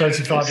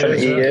 75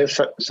 years.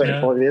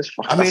 75 years.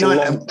 I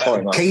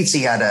mean,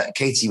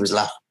 Katie was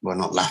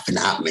not laughing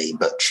at me,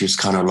 but she was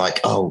kind of like,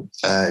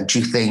 do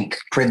you think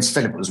Prince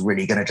Philip was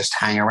really going to just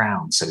hang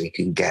around so he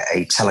can get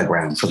a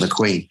telegram from the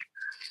Queen?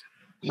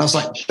 And I was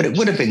like, but it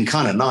would have been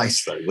kind of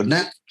nice though, wouldn't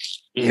it?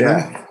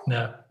 Yeah,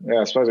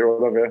 I suppose it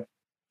would have, yeah.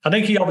 I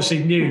think he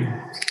obviously knew.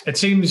 It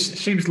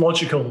seems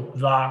logical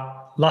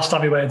that last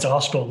time he went into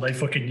hospital, they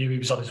fucking knew he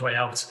was on his way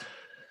out,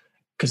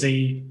 because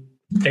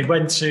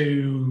everyone's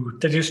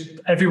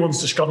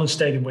just gone and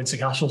stayed in Windsor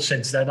Castle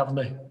since then, haven't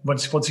they?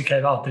 Once he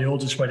came out, they all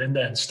just went in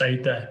there and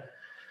stayed there.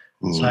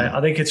 Mm. So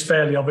I think it's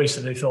fairly obvious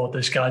that they thought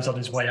this guy's on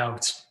his way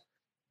out.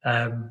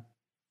 And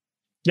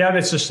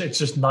it's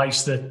just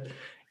nice that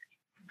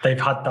they've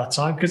had that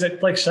time, because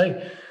like I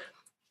say,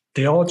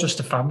 they are just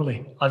a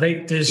family. I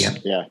think there's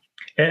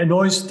it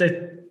annoys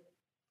that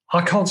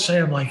I can't say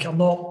I'm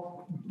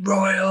not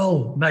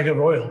royal, mega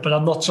royal, but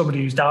I'm not somebody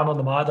who's down on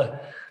them either.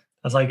 I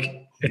was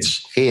like,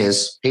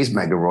 he's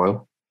mega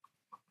royal.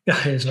 Yeah,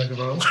 he's Mega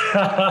Royal.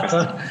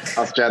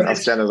 That's Jen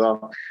as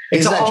well.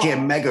 He's actually a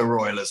Mega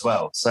Royal as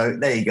well. So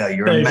there you go.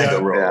 You're a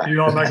Mega Royal. Yeah.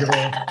 You are Mega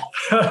Royal.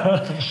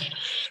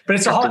 But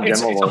it's a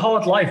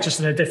hard life, just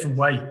in a different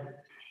way. You know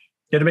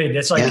what I mean?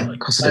 It's like, of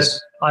course it is.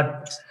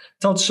 I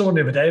told someone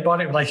the other day about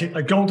it. Like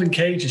a golden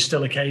cage is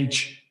still a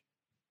cage.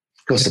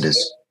 Of course it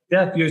is.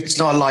 Yeah, it's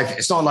not a life.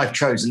 It's not a life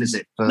chosen, is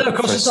it? No, of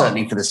course it's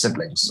certainly not. For the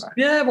siblings.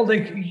 Yeah, well,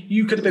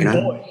 you could have been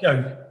born. You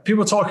know,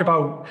 people talk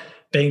about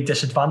being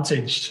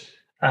disadvantaged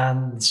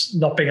and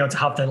not being able to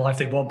have their life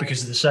they want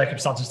because of the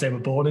circumstances they were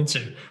born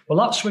into. Well,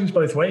 that swings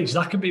both ways.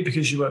 That can be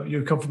because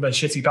you come from a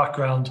shitty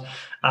background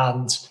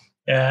and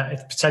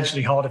it's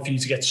potentially harder for you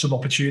to get some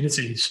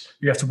opportunities.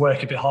 You have to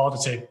work a bit harder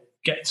to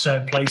get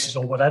certain places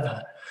or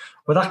whatever.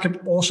 But that could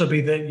also be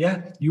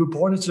that, you were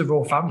born into the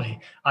royal family.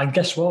 And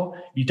guess what?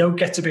 You don't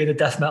get to be in a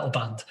death metal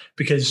band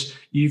because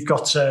you've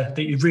got that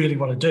you really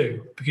want to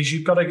do, because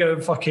you've got to go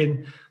and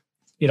fucking,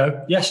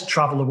 yes,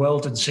 travel the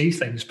world and see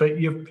things, but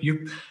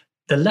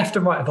the left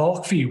and right of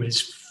arc for you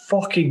is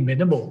fucking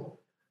minimal.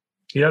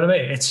 You know what I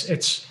mean?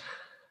 It's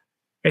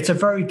a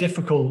very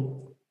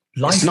difficult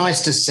life. It's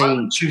nice to see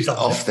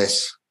off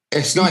this.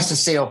 It's nice to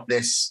see off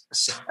this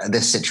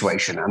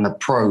situation and the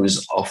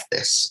pros of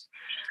this.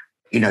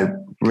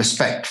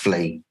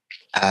 Respectfully,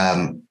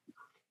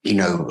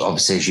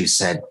 obviously, as you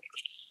said,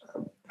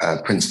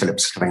 Prince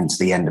Philip's coming to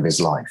the end of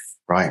his life,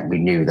 right? We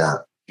knew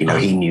that.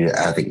 He knew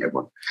that. I think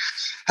everyone.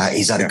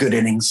 He's had a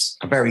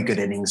very good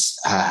innings,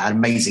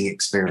 amazing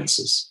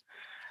experiences.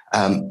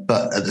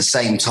 But at the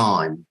same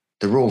time,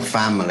 the royal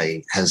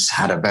family has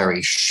had a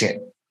very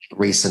shit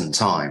recent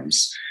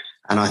times.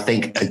 And I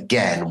think,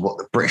 again, what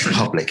the British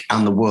public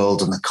and the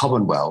world and the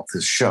Commonwealth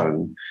has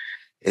shown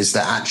is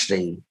that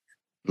actually,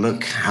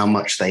 look how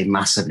much they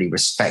massively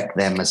respect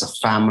them as a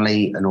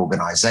family, an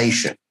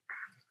organisation.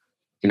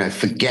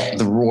 Forget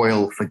the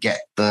royal,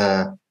 forget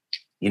the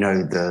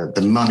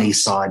money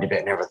side of it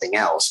and everything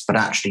else, but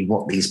actually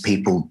what these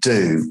people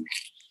do,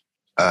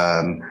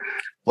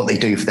 what they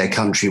do for their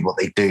country, what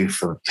they do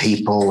for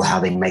people, how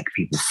they make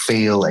people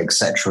feel,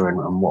 etc.,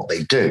 and what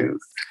they do.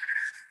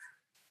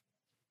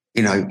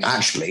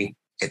 Actually,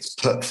 it's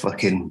put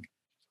fucking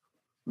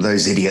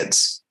those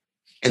idiots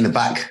in the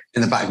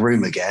back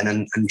room again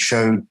and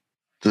showed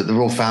that the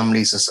royal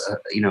family's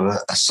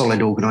a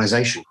solid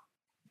organisation.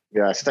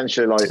 Yeah,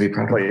 essentially, like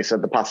you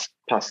said, the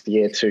past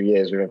year, 2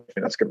 years, with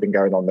everything that's been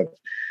going on,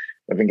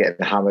 they've been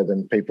getting hammered,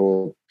 and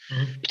people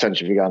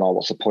potentially be going, "Oh,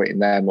 what's the point in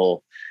them?"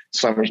 Or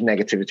so much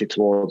negativity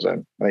towards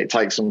them, and it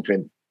takes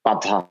something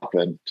bad to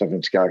happen for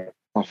them to go,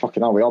 "Oh,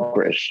 fucking hell, we are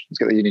British. Let's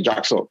get the Union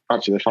Jacks up."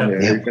 Actually, the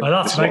family. Yeah. Well,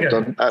 that's mega.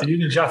 The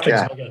Union Jack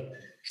thing's mega.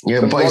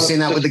 Yeah, but you've seen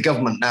that with the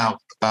government now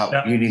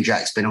about Union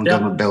Jacks being on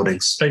government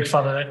buildings. Big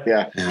fan of it.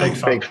 Yeah.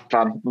 Big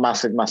fan.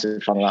 Massive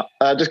fan of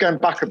that. Just going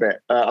back a bit,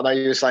 I know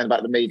you were saying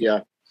about the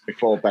media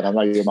before, Ben. I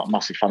know you're not a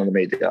massive fan of the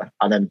media.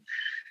 And then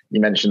you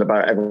mentioned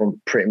about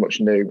everyone pretty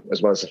much knew,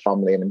 as well as the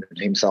family and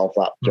himself,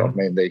 that, do you know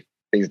what I mean,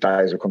 these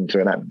days will come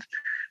to an end.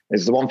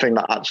 Is the one thing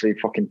that actually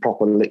fucking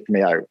proper licked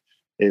me out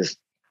is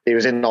he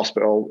was in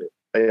hospital.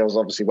 He was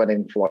obviously went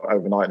in for like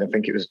overnight, and I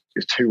think it was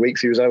 2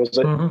 weeks he was there, was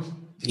it? Mm-hmm.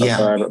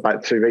 Yeah.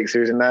 About 2 weeks he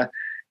was in there.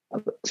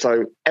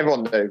 So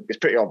everyone knew, it's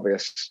pretty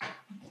obvious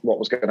what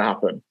was going to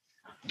happen.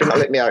 The thing that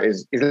licked me out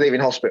is he's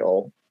leaving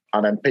hospital,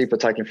 and then people are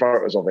taking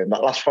photos of him.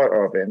 That last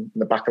photo of him in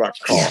the back of that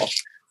car,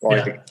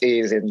 he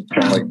is in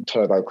like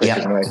turbo quick,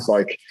 isn't he?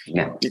 Like, you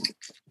know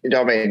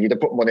what I mean? You'd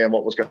have put money on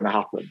what was going to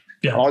happen.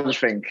 Yeah. And I just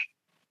think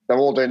they're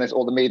all doing this,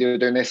 all the media are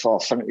doing this,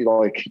 or 70,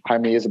 like, how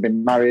many years have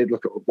been married?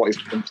 Look at what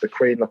he's done for the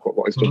Queen, look at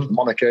what he's done for the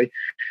monarchy.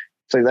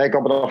 So they're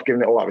gobbling off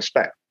giving it all that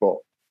respect, but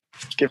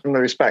give him the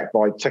respect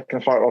by taking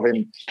a photo of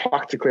him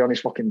practically on his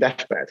fucking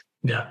deathbed.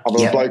 Yeah.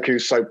 Of a bloke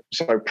who's so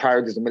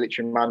proud as a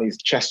military man, his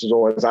chest is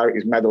always out,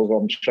 his medals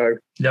on show.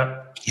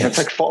 Yeah. And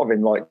take a photo of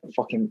him like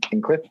fucking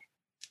in clip.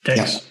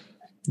 Thanks.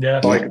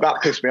 Yeah. Like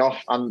that pissed me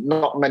off, and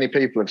not many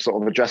people have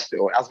sort of addressed it,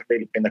 or it hasn't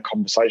really been a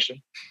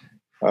conversation.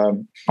 I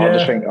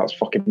just think that's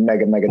fucking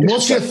mega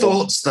What's your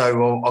thoughts though,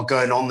 or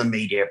going on the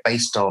media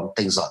based on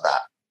things like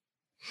that?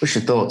 What's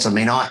your thoughts? I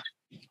mean, I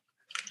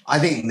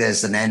think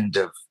there's an end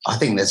of, I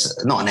think there's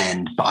not an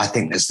end, but I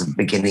think there's the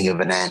beginning of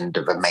an end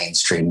of a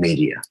mainstream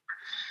media.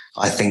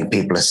 I think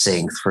people are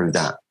seeing through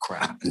that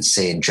crap and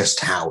seeing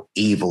just how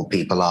evil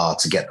people are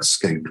to get the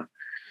scoop.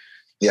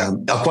 Yeah,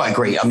 I quite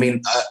agree. I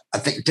mean, I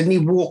think, didn't he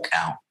walk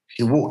out?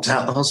 He walked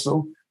out the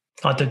hospital?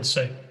 I didn't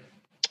see.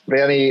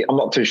 I'm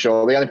not too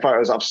sure. The only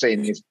photos I've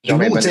seen is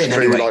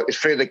it's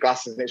through the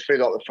glasses and it's through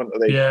like the front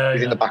of the,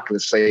 he's in the back of the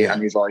seat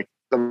and he's like,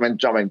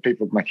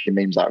 people making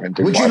memes out of him.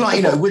 Would you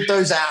like, would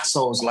those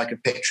assholes like a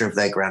picture of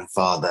their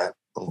grandfather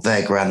or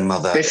their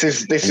grandmother? This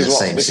is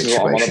what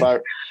I'm on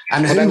about.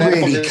 And who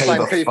really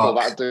gave a people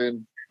fuck? That are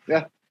doing,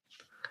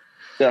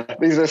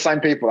 these are the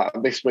same people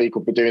that this week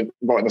will be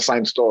writing the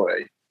same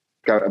story,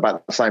 go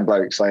about the same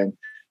bloke saying,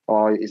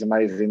 "Oh, he's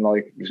amazing!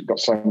 Like, he's got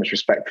so much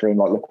respect for him.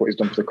 Like, look what he's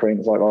done for the Queen."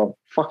 It's like, "Oh,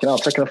 fucking hell!"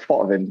 Taking a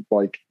photo of him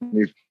like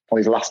on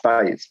his last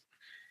days.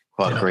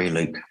 Quite agree,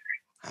 Luke.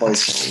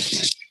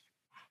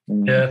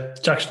 Yeah,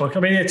 Jack's book. I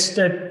mean, it's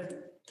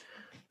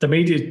the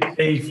media,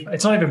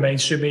 it's not even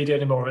mainstream media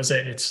anymore, is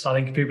it? I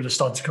think people are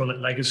starting to call it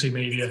legacy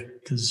media,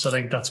 because I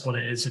think that's what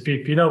it is. If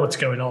you know what's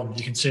going on,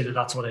 you can see that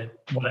that's what it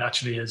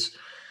actually is.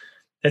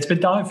 It's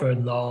been dying for a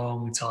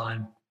long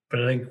time,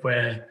 but I think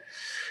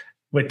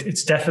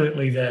it's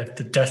definitely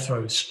the death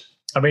throes.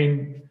 I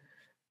mean,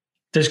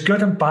 there's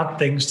good and bad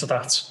things to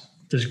that.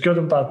 There's good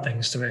and bad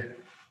things to it,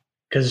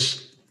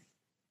 because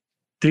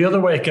the other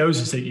way it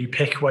goes is that you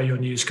pick where your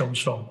news comes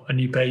from,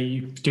 and you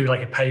do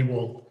like a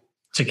paywall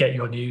to get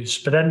your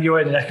news. But then you're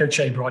in an echo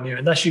chamber, aren't you?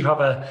 Unless you have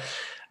a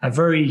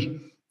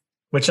very,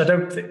 which I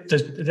don't think,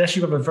 unless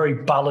you have a very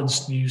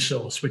balanced news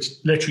source, which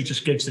literally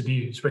just gives the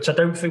news, which I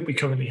don't think we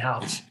currently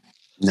have.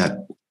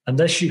 No.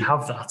 Unless you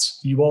have that,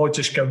 you are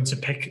just going to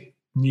pick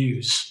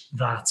news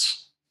that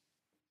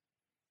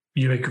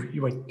you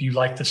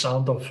like the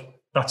sound of.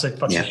 That's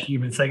a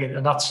human thing,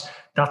 and that's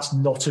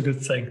not a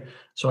good thing.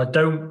 So I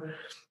don't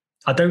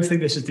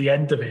think this is the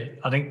end of it.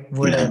 I think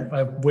we're in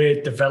a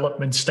weird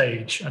development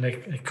stage, and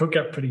it could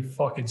get pretty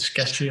fucking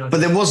sketchy. But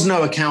there was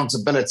no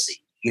accountability.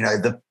 You know,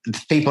 the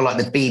people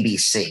like the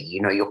BBC,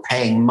 you know, you're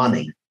paying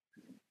money.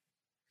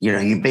 You know,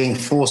 you're being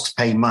forced to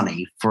pay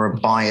money for a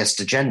biased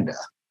agenda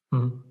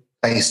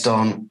based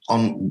on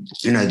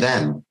you know,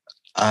 them.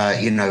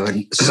 You know,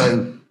 and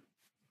so,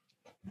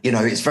 you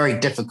know, it's very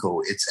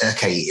difficult.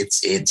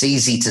 It's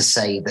easy to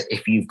say that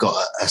if you've got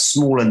a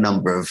smaller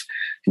number of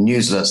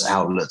newsletters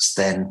outlets,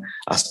 then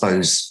I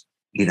suppose,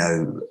 you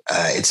know,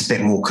 it's a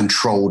bit more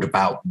controlled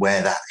about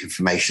where that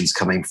information's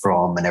coming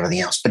from and everything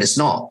else. But it's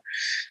not,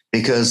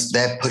 because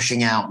they're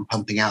pushing out and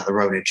pumping out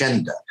their own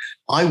agenda.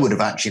 I would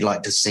have actually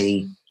liked to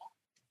see,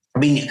 I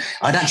mean,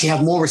 I'd actually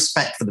have more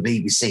respect for the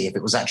BBC if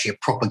it was actually a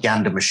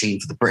propaganda machine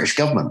for the British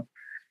government.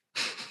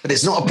 But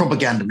it's not a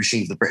propaganda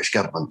machine for the British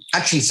government.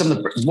 Actually,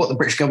 what the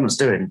British government's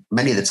doing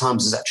many of the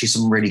times is actually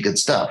some really good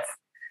stuff.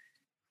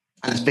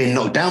 And it's being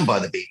knocked down by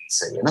the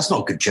BBC. And that's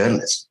not good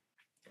journalism.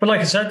 But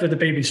like I said with the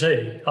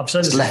BBC, I've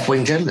said it's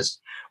left-wing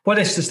journalism. Well,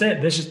 this is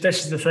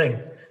the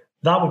thing.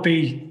 That would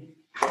be,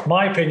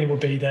 my opinion would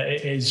be that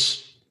it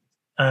is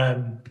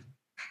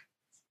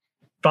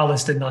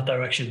balanced in that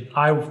direction.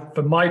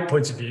 From my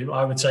point of view,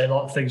 I would say a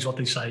lot of things what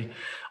they say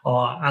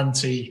are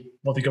anti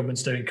what the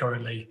government's doing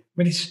currently.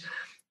 I mean,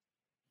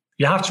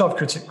 you have to have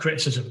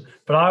criticism,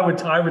 but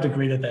I would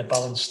agree that they're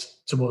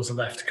balanced towards the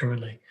left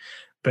currently.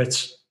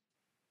 But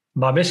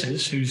my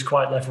missus, who's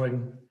quite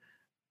left-wing,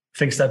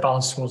 thinks they're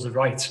balanced towards the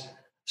right.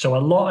 So a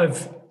lot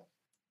of,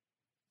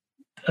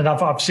 and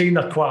I've seen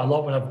that quite a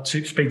lot when I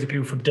speak to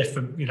people from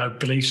different, you know,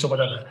 beliefs or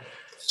whatever.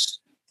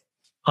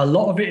 A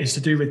lot of it is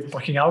to do with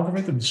fucking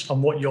algorithms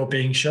and what you're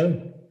being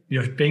shown.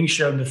 You're being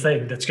shown the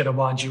thing that's going to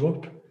wind you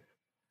up.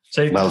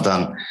 So, well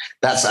done.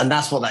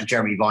 That's what that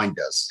Jeremy Vine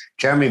does.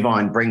 Jeremy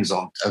Vine brings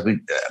on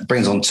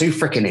two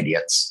freaking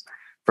idiots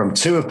from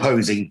two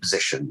opposing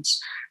positions.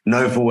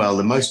 Know full well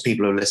that most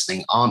people who are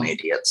listening aren't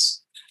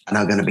idiots and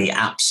are going to be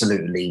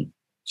absolutely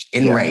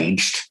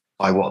enraged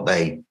by what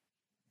they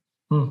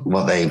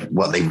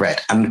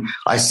read. And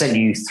I sent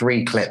you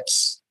 3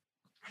 clips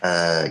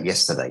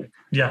yesterday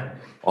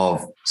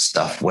of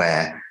stuff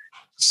where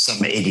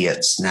some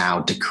idiots now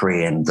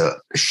decreeing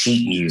that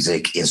sheet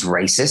music is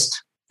racist,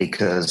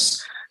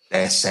 because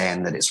they're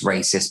saying that it's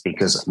racist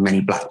because many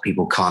black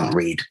people can't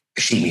read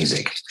sheet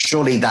music.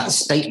 Surely that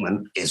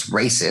statement is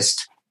racist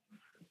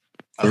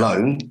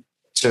alone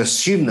to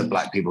assume that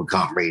black people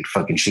can't read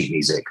fucking sheet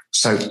music.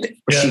 So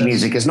sheet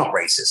music is not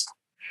racist.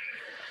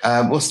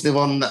 What's the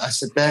one that I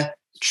said there?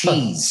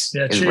 Cheese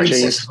is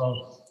racist.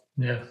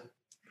 Yeah.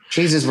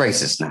 Cheese is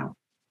racist now.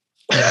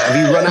 Have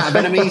you run out of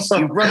enemies?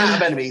 You've run out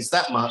of enemies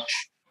that much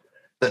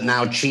that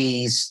now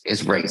cheese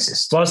is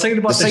racist. Well, I was thinking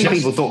about the same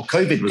people thought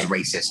COVID was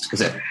racist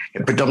because it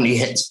predominantly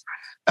hits,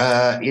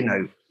 what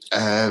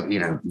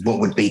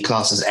would be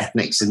classed as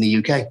ethnics in the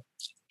UK.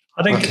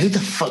 I think who the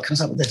fuck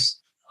comes up with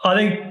this? I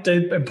think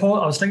the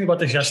important. I was thinking about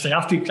this yesterday.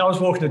 After I was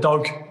walking the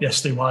dog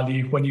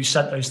yesterday when you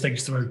sent those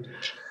things through,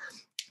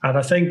 and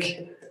I think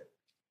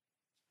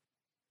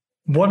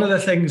one of the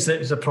things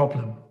that is a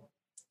problem,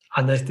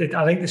 and I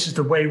think this is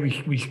the way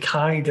we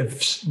kind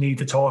of need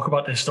to talk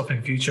about this stuff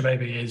in future.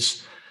 Maybe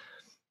is.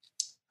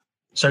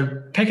 So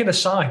picking a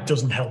side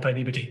doesn't help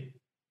anybody.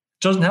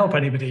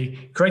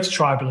 Creates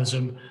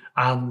tribalism,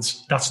 and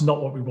that's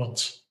not what we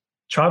want.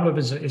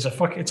 Tribalism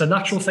it's a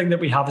natural thing that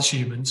we have as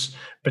humans,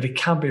 but it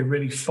can be a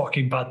really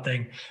fucking bad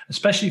thing,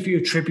 especially if you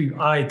attribute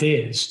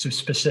ideas to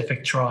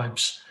specific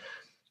tribes,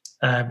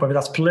 whether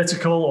that's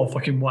political or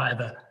fucking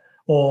whatever.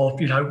 Or,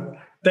 you know,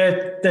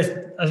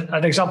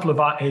 an example of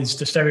that is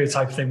the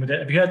stereotype thing with it.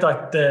 Have you heard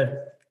have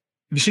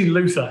you seen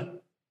Luther?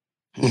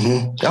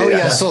 Mm-hmm. Oh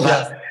yeah, I saw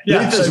that.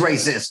 Yeah, Luther's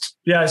racist.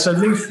 Yeah, so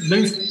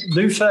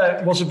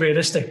Luther wasn't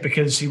realistic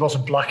because he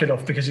wasn't black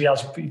enough, because he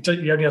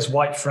only has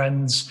white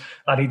friends,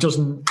 and he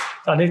doesn't.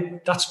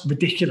 That's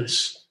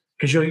ridiculous,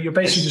 because you're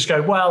basically just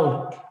going,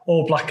 well,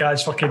 all black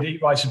guys fucking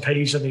eat rice and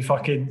peas and they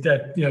fucking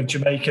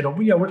Jamaican,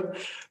 or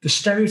the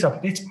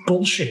stereotype. It's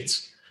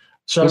bullshit.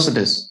 So of course it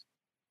is.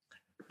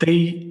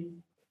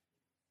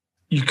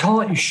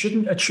 You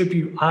shouldn't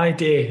attribute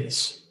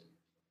ideas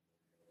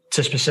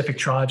to specific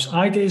tribes.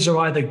 Ideas are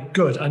either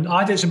good, and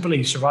ideas and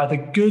beliefs are either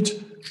good,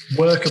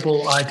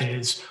 workable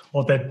ideas,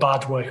 or they're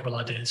bad, workable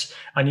ideas.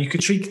 And you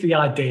could treat the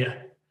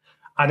idea.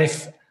 And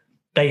if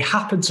they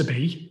happen to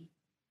be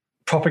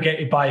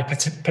propagated by a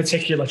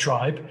particular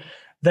tribe,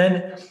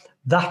 then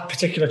that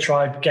particular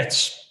tribe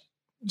gets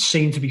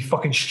seen to be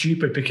fucking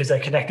stupid because they're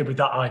connected with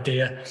that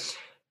idea.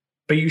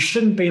 But you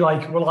shouldn't be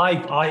like, well,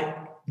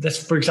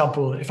 this, for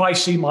example, if I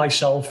see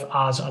myself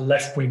as a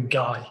left-wing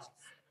guy,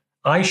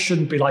 I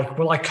shouldn't be like,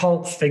 well, I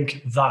can't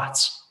think that.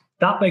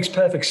 That makes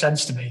perfect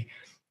sense to me.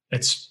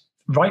 It's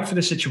right for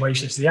the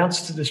situation. It's the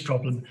answer to this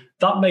problem.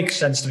 That makes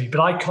sense to me.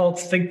 But I can't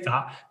think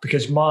that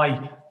because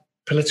my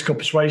political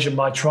persuasion,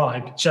 my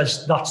tribe,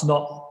 says that's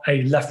not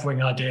a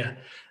left-wing idea.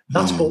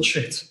 That's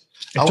bullshit.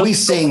 Are we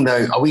seeing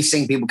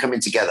people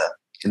coming together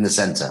in the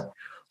centre?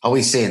 Are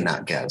we seeing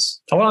that,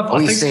 Gaz? Are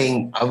we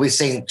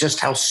seeing just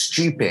how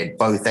stupid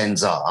both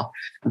ends are?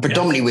 And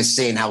predominantly we're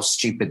seeing how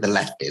stupid the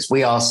left is.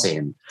 We are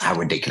seeing how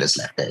ridiculous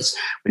left is.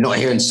 We're not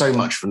hearing so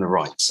much from the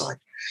right side.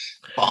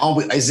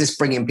 But is this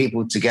bringing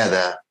people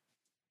together?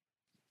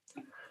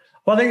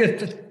 Well, I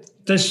think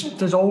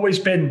there's always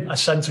been a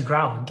centre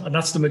ground, and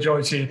that's the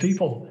majority of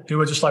people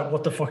who are just like,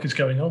 what the fuck is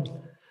going on?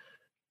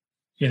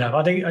 You know,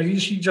 I think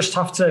you just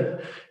have to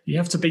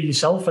be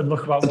yourself and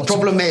look about. The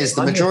problem is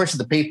the majority of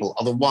the people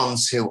are the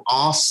ones who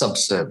are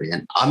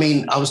subservient. I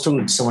mean, I was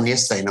talking to someone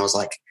yesterday and I was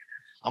like,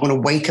 I'm going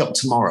to wake up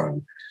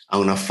tomorrow.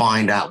 I'm going to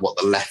find out what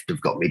the left have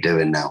got me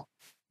doing now.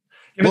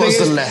 Yeah, what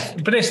the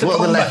left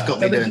got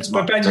me doing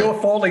tomorrow? But Ben, you're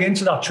falling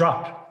into that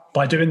trap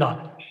by doing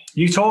that.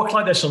 You talk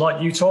like this a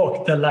lot. You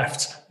talk the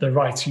left, the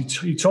right.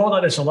 You talk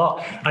like this a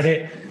lot,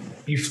 and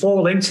you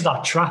fall into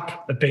that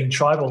trap of being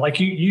tribal. Like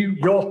you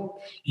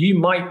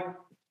might.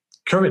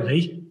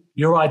 Currently,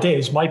 your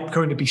ideas might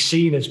currently be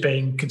seen as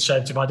being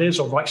conservative ideas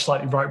or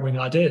slightly right-wing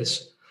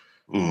ideas.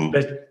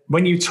 But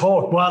when you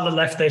talk, well, the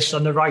left this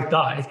and the right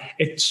that,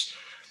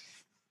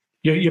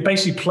 you're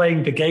basically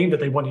playing the game that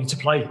they want you to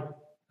play.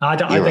 I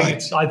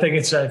think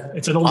it's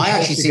an. I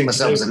actually see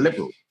myself as a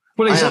liberal.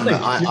 Well, exactly.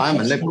 I'm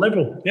a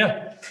liberal.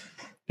 Yeah.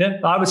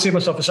 I would see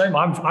myself the same.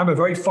 I'm a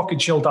very fucking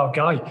chilled out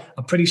guy.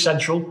 I'm pretty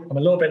central. I'm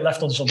a little bit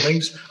left on some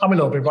things. I'm a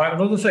little bit right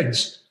on other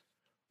things.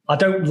 I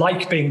don't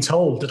like being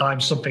told that I'm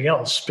something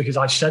else because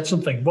I said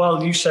something.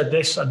 Well, you said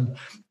this, and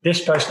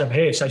this person over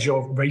here says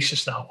you're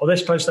racist now, or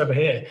this person over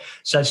here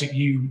says that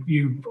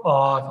you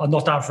are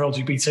not down for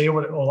LGBT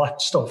or all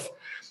that stuff.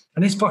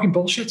 And it's fucking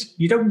bullshit.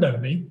 You don't know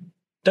me.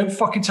 Don't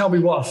fucking tell me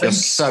what I think. You're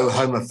so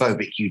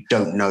homophobic, you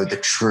don't know the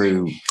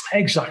true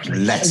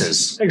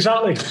letters.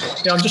 Exactly.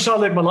 Yeah, I'm just trying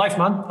to live my life,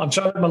 man. I'm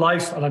trying to live my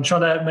life, and I'm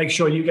trying to make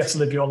sure you get to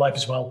live your life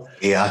as well.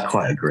 Yeah, I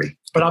quite agree.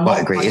 But I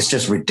agree. It's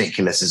just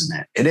ridiculous, isn't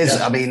it? It is.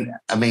 Yeah.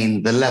 I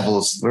mean, the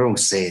levels, we're all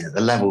seeing it,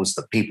 the levels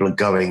that people are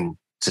going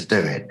to do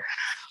it.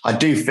 I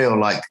do feel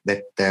like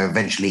that they'll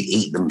eventually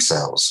eat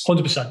themselves.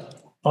 100%.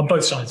 On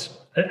both sides.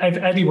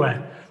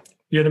 Anywhere.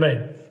 You know what I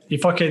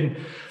mean?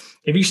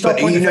 If you start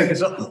pointing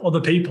fingers at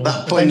other people.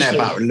 That point there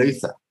about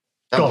Luther.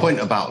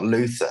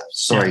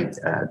 Sorry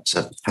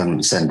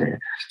to send it.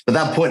 But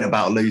that point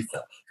about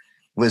Luther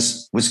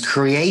was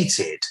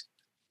created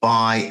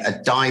by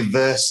a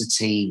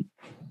diversity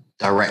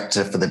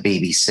director for the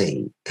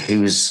BBC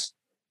who's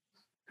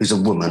a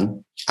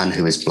woman and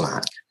who is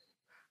black.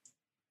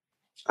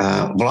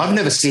 Well, I've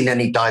never seen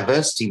any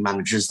diversity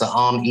managers that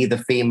aren't either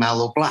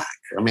female or black.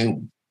 I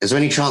mean, is there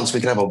any chance we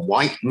could have a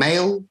white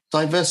male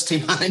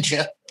diversity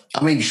manager?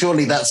 I mean,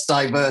 surely that's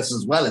diverse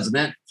as well, isn't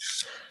it?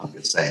 I'm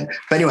just saying.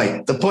 But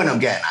anyway, the point I'm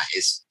getting at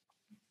is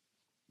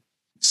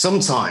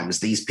sometimes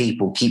these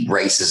people keep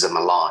racism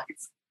alive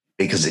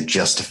because it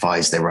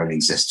justifies their own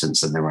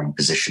existence and their own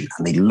position,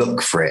 and they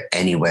look for it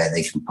anywhere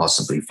they can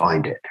possibly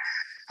find it,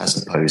 as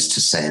opposed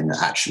to saying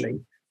that actually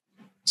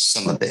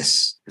some of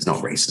this is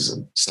not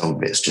racism. Some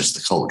of it's just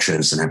the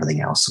cultures and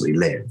everything else that we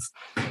live.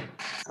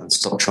 And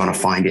stop trying to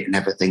find it in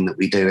everything that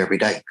we do every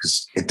day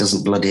because it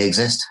doesn't bloody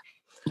exist.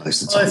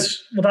 Most of the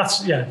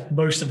time.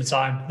 Most of the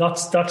time.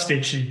 That's the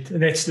issue.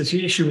 And it's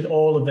the issue with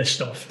all of this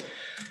stuff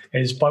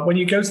is, but when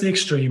you go to the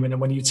extreme and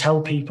when you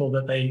tell people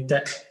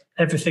that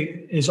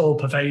everything is all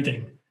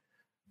pervading,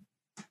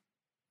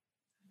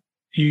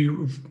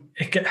 you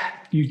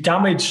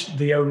damage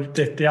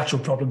the actual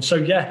problem. So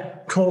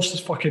yeah, of course there's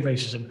fucking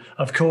racism.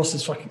 Of course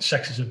there's fucking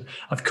sexism.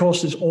 Of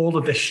course there's all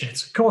of this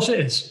shit. Of course it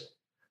is.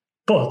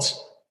 But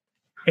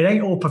it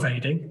ain't all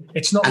pervading.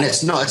 It's not. And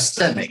it's not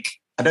systemic.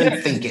 I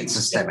don't think it's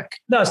systemic.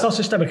 No, it's not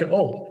systemic at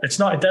all. It's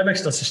not endemic.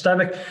 It's not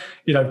systemic.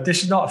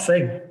 This is not a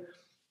thing.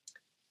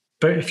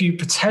 But if you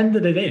pretend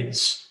that it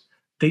is,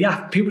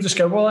 people just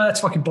go, well,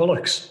 that's fucking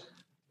bollocks.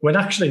 When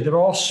actually there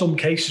are some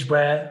cases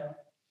where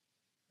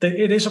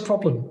it is a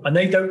problem and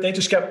they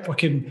just get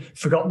fucking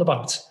forgotten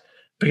about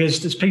because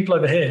there's people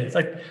over here.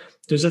 Like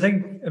there's a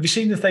thing. Have you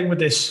seen the thing with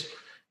this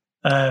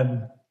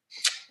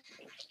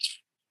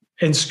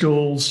in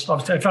schools?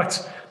 In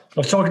fact, I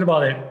was talking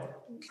about it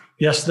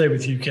yesterday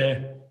with UK.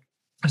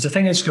 There's a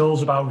thing in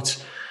schools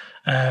about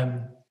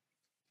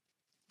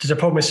there's a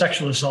problem with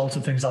sexual assault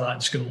and things like that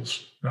in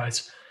schools,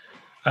 right?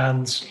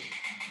 And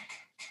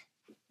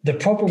the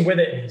problem with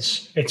it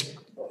is it's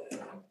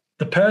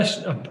the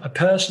person. A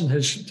person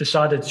has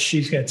decided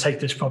she's going to take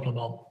this problem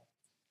on.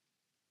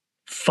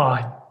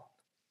 Fine,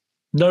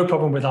 no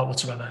problem with that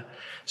whatsoever.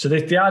 So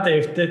the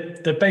idea of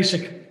the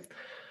basic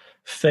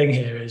thing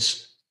here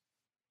is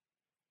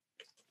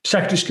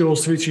secondary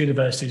schools through to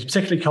universities,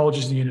 particularly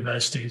colleges and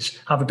universities,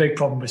 have a big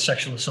problem with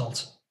sexual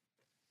assault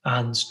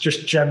and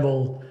just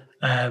general,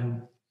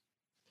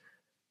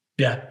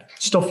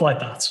 stuff like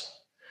that.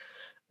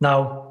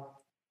 Now,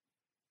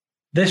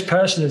 this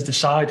person has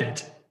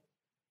decided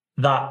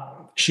that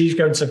she's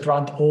going to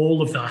brand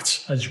all of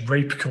that as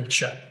rape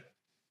culture.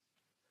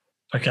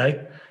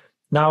 Okay?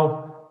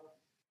 Now,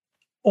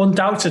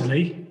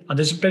 undoubtedly, and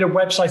there's been a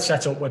website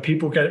set up where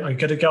people are going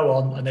to go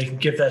on and they can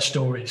give their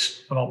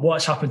stories about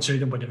what's happened to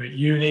them, whether at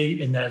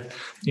uni, in their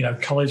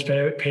college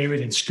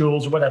period, in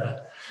schools, or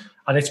whatever.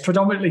 And it's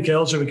predominantly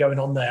girls who are going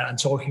on there and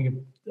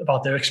talking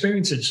about their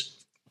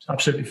experiences. It's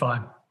absolutely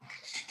fine.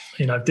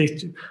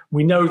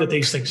 We know that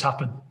these things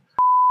happen.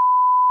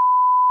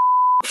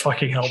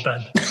 Fucking hell,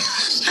 Ben.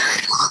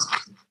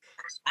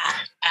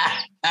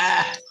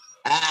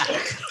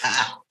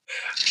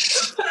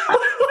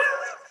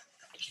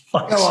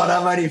 Go on,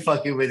 I'm only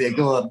fucking with you.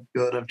 Go on,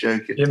 I'm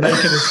joking. You're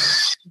making it.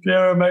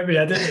 You're make me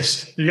edit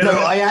this.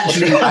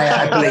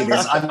 I believe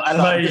this.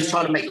 I'm just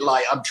trying to make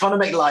light. I'm trying to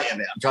make light of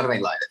it.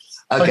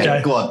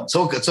 Okay, go on.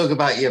 Talk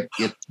about your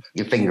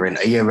fingering.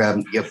 Put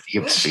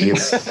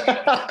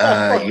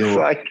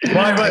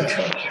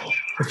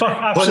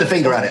the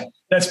finger at it.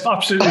 That's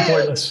absolutely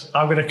pointless.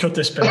 I'm going to cut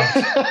this bit out.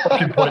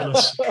 Fucking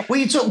pointless.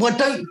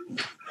 Don't.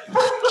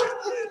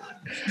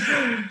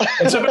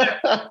 It's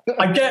about,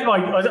 I get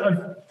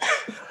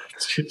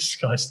Jesus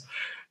Christ.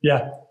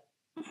 Yeah.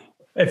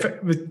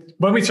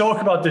 When we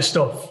talk about this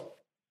stuff,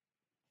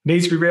 we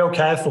need to be real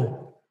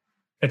careful.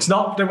 It's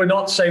not that we're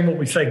not saying what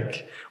we think.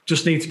 We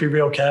just need to be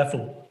real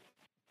careful.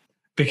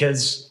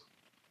 Because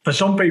for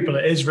some people,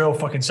 it is real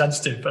fucking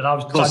sensitive. But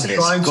I'm trying to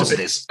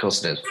be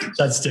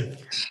sensitive.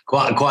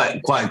 Quite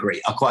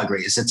agree. I quite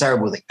agree. It's a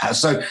terrible thing.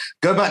 So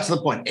go back to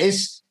the point.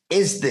 Is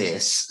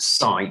this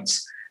site,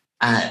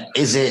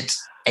 is it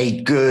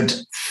a good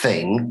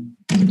thing,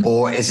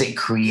 or is it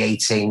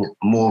creating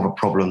more of a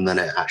problem than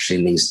it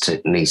actually needs to?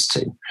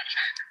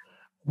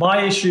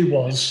 My issue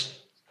was,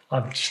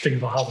 I'm just thinking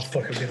about how the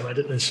fuck I'm going to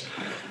edit this.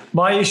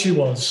 My issue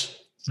was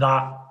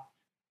that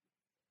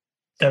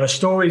there are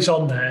stories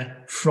on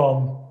there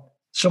from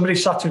somebody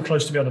sat too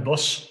close to me on a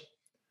bus.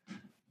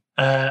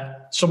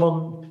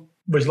 Someone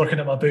was looking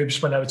at my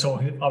boobs when I was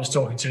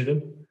talking to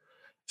them,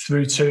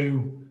 through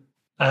to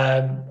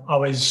I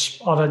was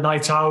on a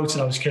night out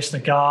and I was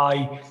kissing a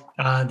guy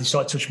and he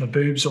started touching my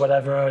boobs or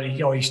whatever.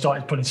 He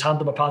started putting his hand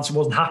on my pants. I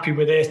wasn't happy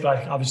with it,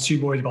 but I was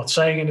too worried about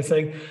saying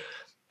anything.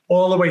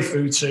 All the way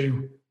through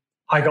to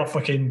I got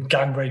fucking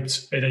gang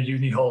raped in a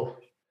uni hall.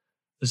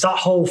 There's that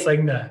whole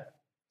thing there.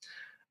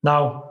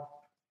 Now,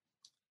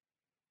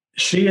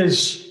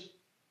 she's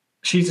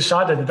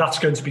decided that that's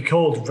going to be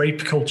called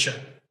rape culture.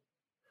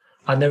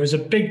 And there is a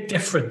big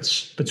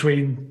difference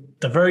between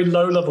the very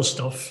low-level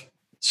stuff,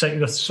 saying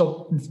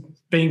that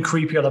being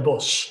creepy on a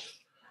bus,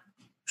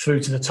 through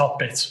to the top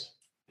bit.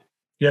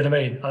 You know what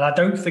I mean? And I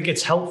don't think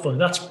it's helpful.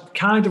 That's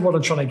kind of what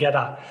I'm trying to get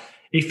at.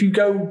 If you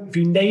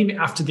name it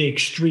after the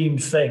extreme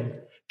thing,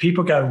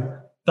 people go,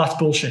 that's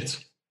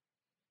bullshit.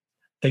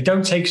 They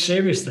don't take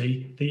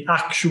seriously the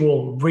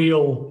actual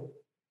real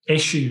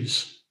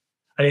issues.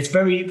 And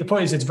the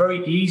point is, it's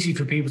very easy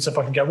for people to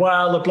fucking go,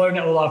 well, they're blowing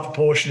it all out of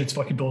proportion. It's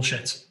fucking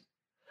bullshit.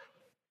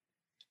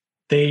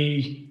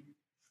 You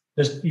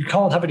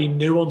can't have any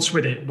nuance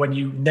with it when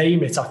you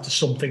name it after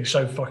something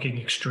so fucking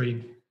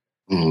extreme.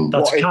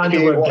 That's kind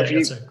of what I'm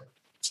getting at.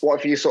 What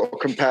if you sort of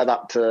compare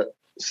that to,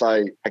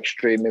 say,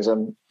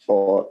 extremism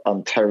or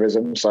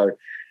terrorism? So,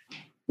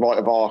 right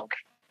of arc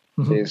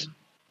is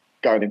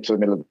going into the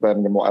middle of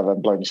Birmingham, whatever,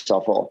 and blowing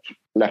yourself up.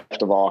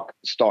 Left of arc,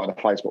 starting a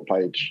Facebook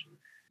page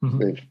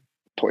with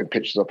putting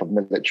pictures up of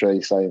the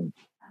military saying,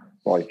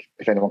 like,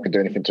 if anyone can do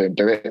anything to him,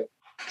 do it.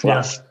 So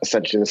that's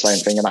essentially the same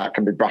thing, and that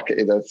can be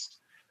bracketed as,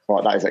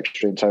 right, that is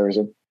extreme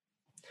terrorism.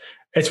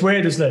 It's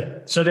weird, isn't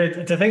it? So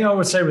the thing I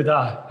would say with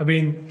that, I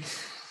mean,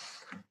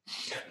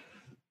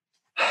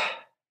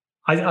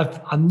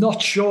 I'm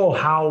not sure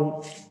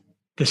how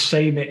the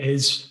same it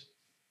is,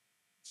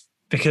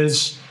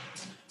 because,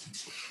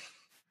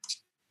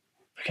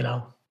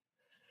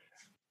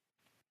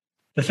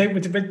 the thing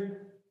with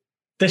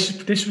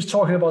this was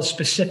talking about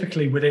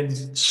specifically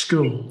within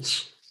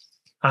schools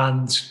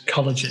and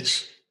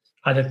colleges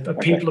and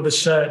people of a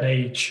certain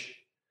age.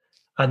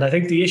 And I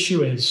think the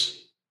issue is,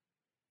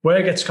 where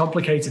it gets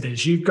complicated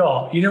is you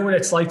know what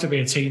it's like to be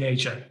a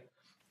teenager.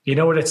 You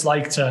know what it's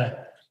like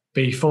to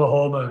be full of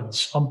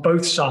hormones on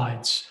both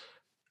sides.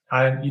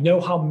 And you know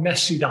how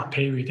messy that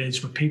period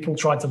is, with people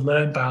trying to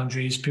learn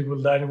boundaries, people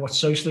learning what's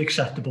socially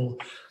acceptable,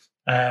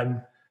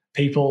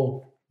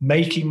 people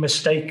making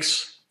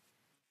mistakes.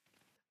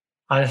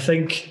 And I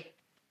think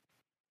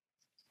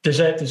there's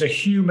a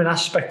human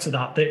aspect to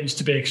that is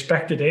to be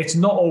expected. It's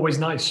not always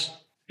nice.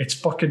 It's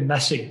fucking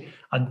messy.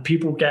 and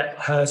people get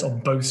hurt on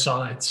both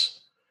sides.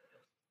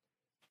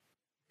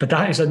 But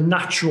that is a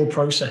natural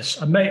process.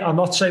 And mate, I'm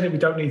not saying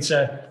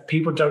that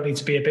people don't need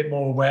to be a bit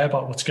more aware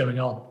about what's going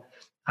on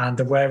and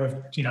aware of,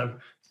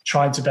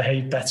 trying to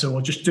behave better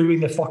or just doing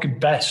their fucking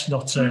best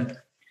not to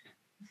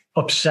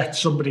upset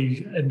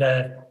somebody in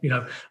their,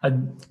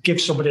 and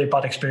give somebody a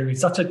bad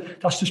experience.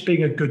 That's just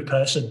being a good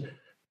person.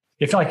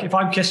 If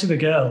I'm kissing a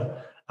girl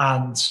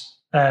and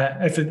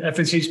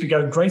everything seems to be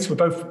going great, we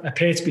both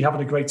appear to be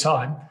having a great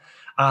time,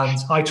 and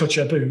I touch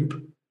her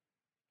boob,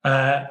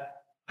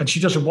 and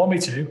she doesn't want me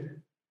to,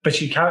 but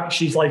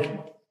she's like,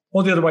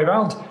 or the other way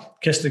around,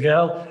 kiss the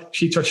girl,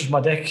 she touches my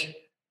dick,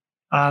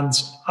 and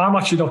I'm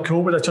actually not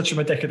cool with her touching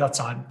my dick at that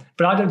time,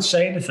 but I don't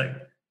say anything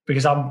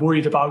because I'm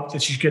worried about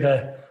that she's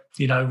gonna,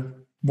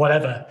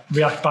 whatever,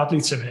 react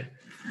badly to it.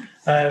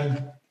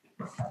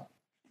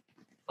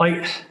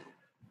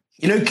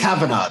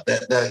 Kavanaugh,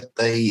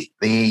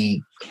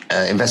 the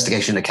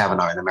investigation of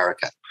Kavanaugh in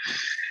America,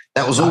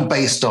 that was all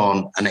based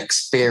on an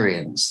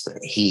experience that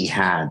he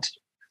had.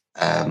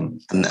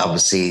 And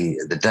obviously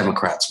the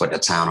Democrats went to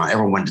town on,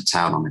 everyone went to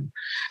town on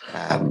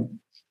him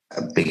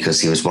because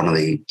he was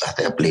I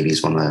believe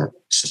he's one of the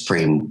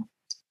Supreme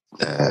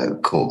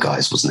Court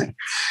guys, wasn't he?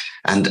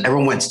 And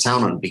everyone went to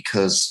town on him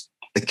because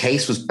the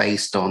case was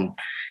based on,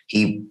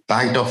 he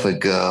bagged off a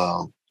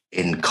girl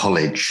in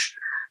college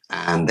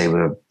and they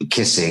were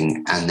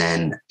kissing, and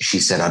then she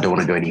said, I don't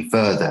want to go any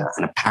further.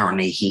 And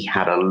apparently he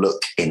had a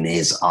look in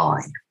his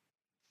eye.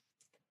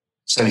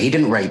 So he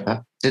didn't rape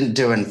her, didn't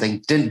do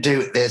anything, didn't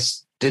do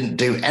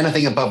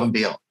anything above and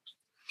beyond.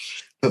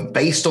 But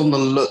based on the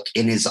look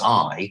in his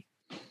eye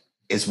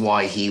is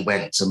why he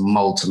went to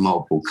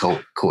multiple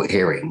court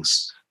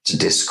hearings to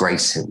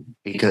disgrace him,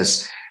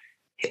 because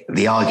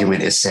the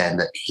argument is saying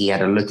that he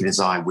had a look in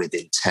his eye with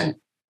intent.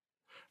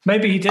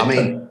 Maybe he did. I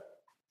mean,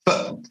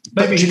 but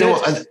maybe you know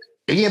what?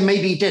 Yeah,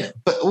 maybe he did.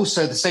 But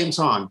also at the same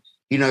time,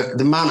 the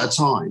amount of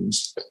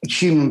times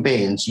human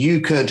beings,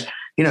 you could,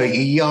 you're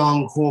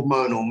young,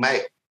 hormonal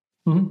male,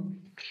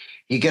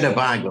 you get a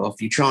bag off,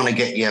 you're trying to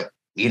get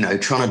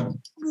trying to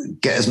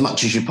get as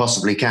much as you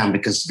possibly can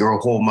because you're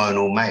a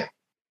hormonal male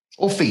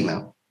or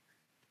female,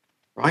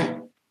 right?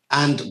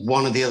 And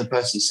one of the other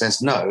person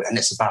says no, and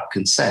it's about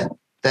consent.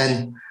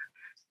 Then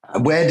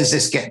where does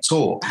this get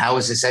taught? How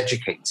is this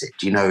educated?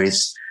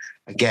 Is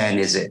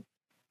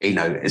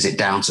it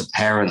down to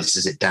parents?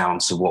 Is it down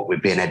to what we're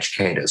being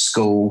educated at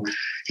school?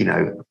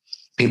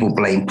 People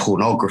blame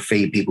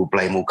pornography, people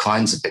blame all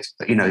kinds of bits.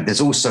 But,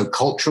 there's also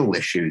cultural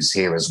issues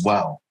here as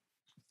well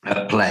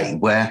at play,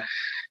 where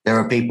there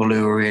are people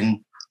who are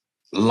in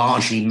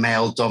largely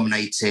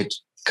male-dominated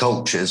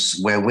cultures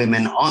where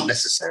women aren't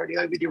necessarily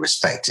overly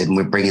respected, and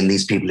we're bringing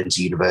these people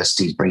into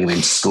universities, bringing them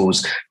into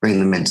schools,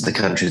 bringing them into the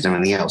countries and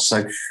everything else.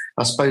 So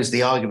I suppose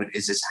the argument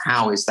is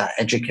how is that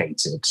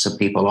educated so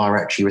people are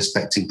actually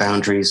respecting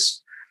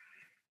boundaries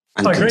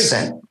and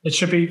consent? It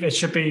should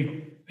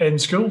be in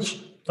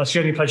schools. That's the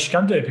only place you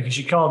can do it, because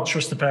you can't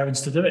trust the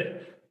parents to do it.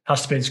 It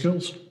has to be in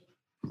schools.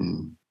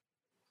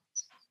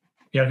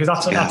 Because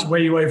that's where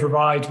you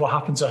override what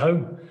happens at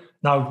home.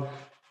 Now,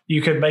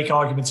 you can make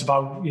arguments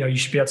about, you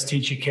should be able to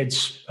teach your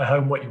kids at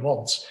home what you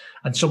want.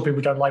 And some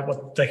people don't like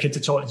what their kids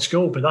are taught in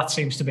school, but that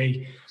seems to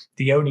be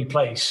the only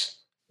place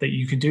that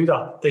you can do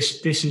that.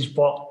 This is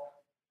what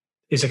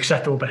is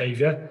acceptable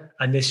behavior,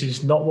 and this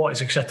is not what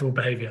is acceptable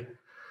behavior.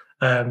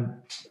 But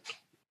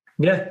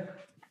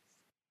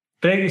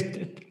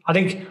I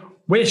think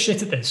we're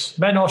shit at this.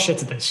 Men are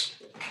shit at this.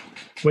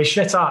 We're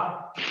shit at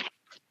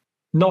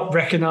not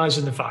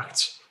recognizing the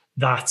fact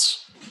that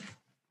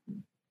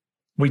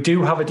we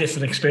do have a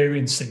different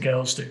experience than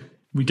girls do.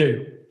 We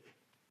do.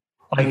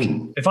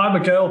 If I'm a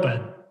girl,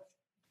 Ben,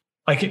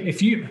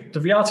 the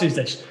reality is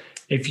this: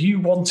 if you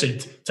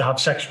wanted to have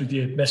sex with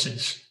your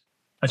missus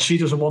and she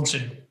doesn't want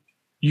to,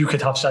 you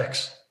could have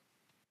sex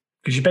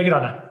because you're bigger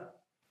than her.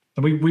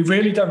 And we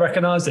really don't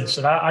recognize this.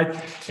 And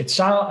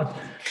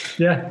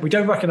we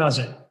don't recognize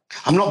it.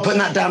 I'm not putting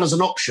that down as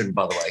an option,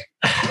 by the way.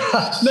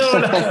 No,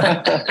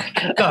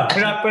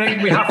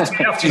 we have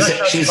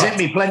to. She's hit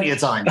me plenty of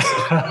times.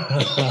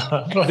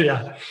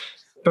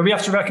 But we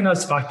have to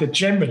recognise the fact that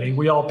generally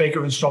we are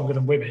bigger and stronger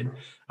than women,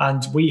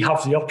 and we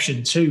have the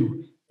option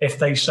to, if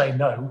they say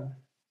no,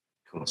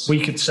 we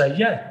could say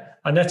yeah,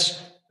 and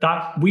that's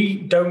that. We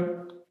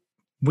don't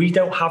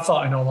have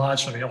that in our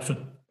lives very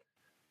often.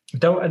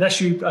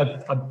 Unless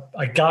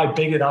a guy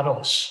bigger than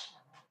us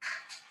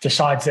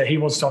decides that he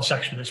wants to have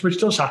sex with us, which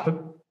does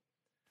happen.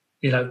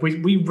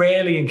 We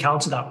rarely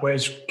encounter that,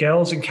 whereas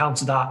girls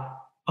encounter that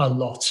a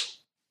lot.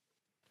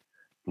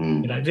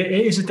 It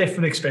is a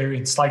different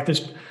experience. Like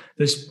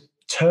there's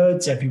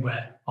turds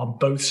everywhere on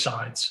both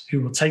sides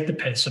who will take the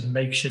piss and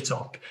make shit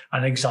up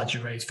and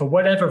exaggerate for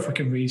whatever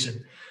freaking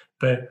reason.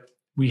 But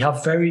we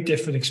have very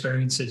different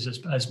experiences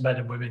as men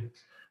and women.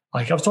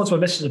 Like I've talked to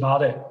my missus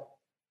about it,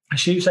 and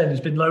she was saying there's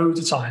been loads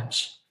of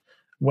times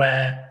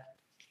where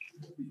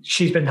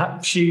she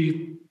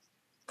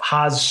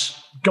has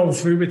gone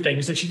through with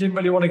things that she didn't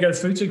really want to go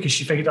through to because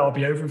she figured that would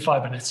be over in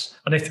 5 minutes.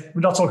 And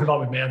we're not talking about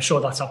with me, I'm sure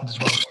that's happened as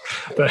well.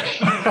 But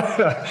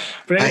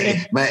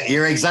mate,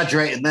 you're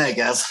exaggerating there,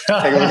 Gaz.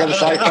 I was going to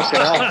say fucking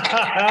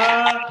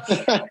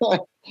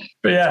hell.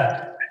 But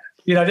yeah,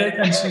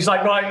 and she's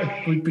like,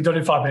 right, we'll be done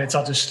in 5 minutes.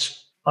 I'll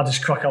just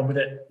crack on with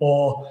it,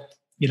 or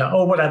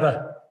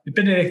whatever. We've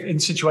been in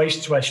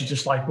situations where she's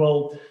just like,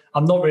 well,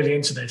 I'm not really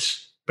into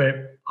this,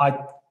 but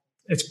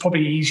it's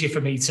probably easier for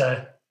me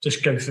to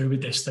just go through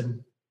with this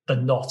than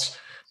not.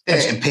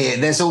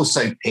 There's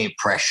also peer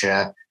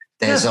pressure.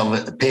 There's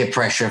peer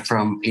pressure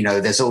from,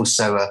 there's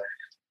also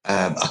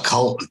a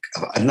cult,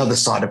 another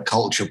side of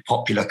culture,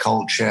 popular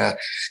culture.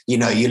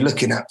 You're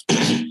looking at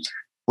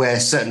where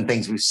certain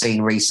things we've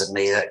seen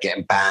recently that are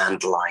getting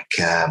banned, like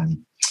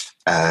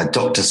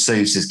Dr.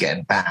 Seuss is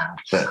getting banned,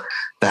 but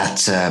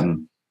that,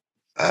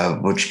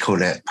 what do you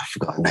call it? I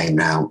forgot her name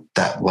now.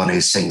 That one who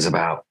sings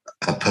about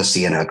a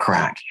pussy and her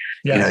crack.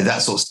 Yeah.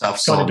 That sort of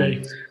stuff's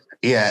on.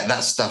 Yeah,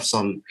 that stuff's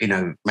on,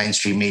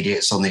 mainstream media.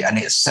 It's on and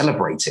it's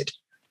celebrated.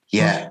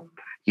 Yeah.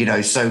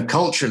 So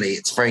culturally,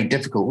 it's very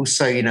difficult.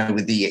 Also,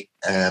 with the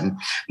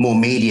more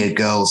media,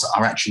 girls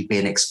are actually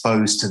being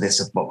exposed to this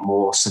a lot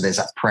more. So there's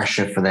that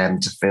pressure for them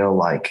to feel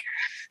like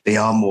they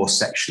are more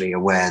sexually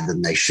aware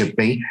than they should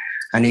be.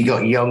 And you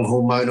got young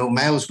hormonal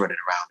males running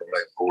around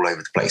all over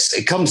the place.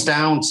 It comes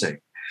down to,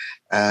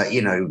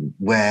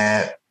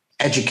 where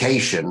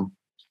education,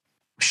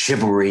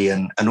 chivalry,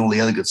 and all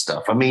the other good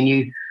stuff. I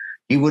mean,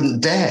 you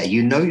wouldn't dare.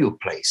 You know your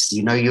place.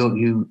 You know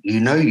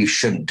you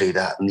shouldn't do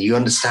that, and you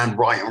understand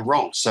right and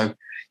wrong. So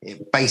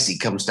it basically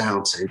comes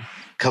down to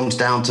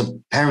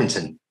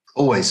parenting.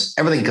 Always,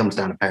 everything comes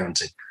down to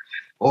parenting.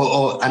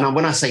 And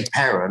when I say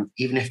parent,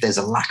 even if there's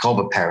a lack of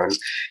a parent,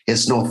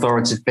 it's an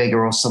authoritative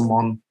figure or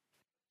someone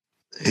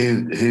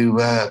who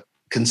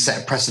can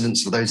set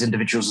precedents for those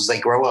individuals as they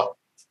grow up.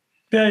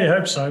 Yeah, you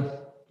hope so.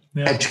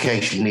 Yeah.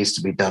 Education needs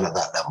to be done at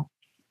that level.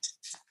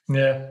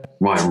 Yeah.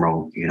 Right and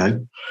wrong,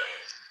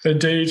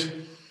 Indeed.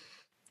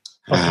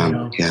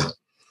 Yeah.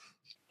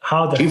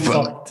 How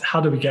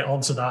do we get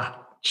onto that?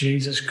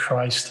 Jesus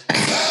Christ.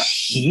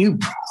 You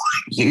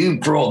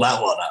brought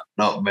that one up,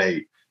 not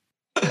me.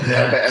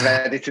 Yeah, a bit of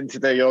editing to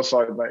do your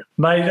side, mate.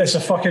 Mate, it's a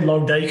fucking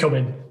long day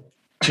coming.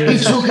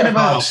 Jesus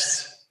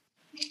Christ.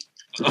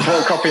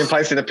 Before copy and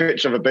pasting a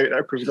picture of a boot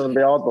now, because it's going to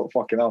be hard, but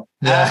fucking hell.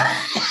 Yeah.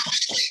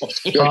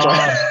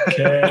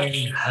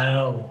 Fucking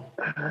hell.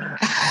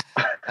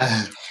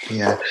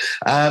 Yeah.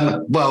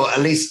 Well, at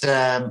least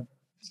I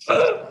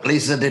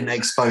didn't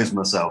expose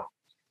myself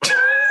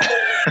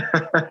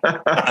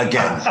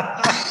again.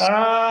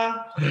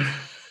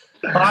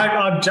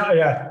 I'm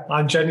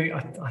genuinely.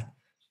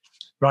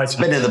 Right. I've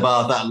been in the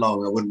bath that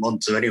long. I wouldn't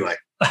want to anyway.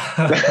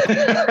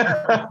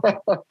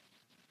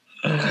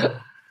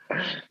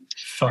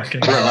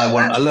 Fucking.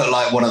 I look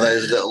like one of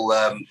those little.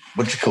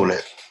 What do you call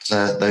it?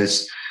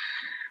 Those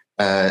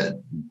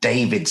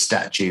David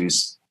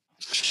statues.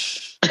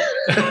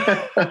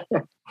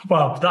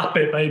 Well, that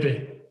bit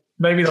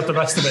maybe not the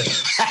rest of it.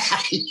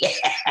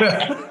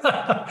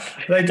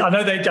 I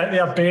know they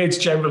have beards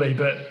generally,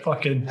 but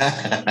fucking.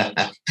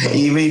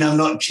 You mean I'm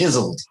not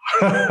chiseled?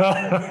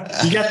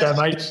 You get there,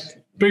 mate.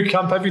 Boot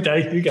camp every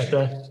day. You get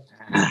there.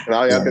 No,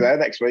 I'll be there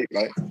next week,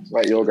 mate.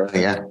 Right, you'll go.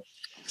 Yeah.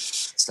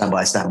 Stand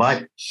by.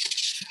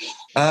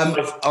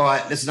 All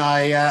right. Listen,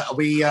 are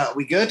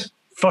we good?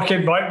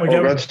 Fucking right. We're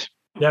All going. good.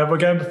 Yeah, we're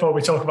going before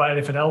we talk about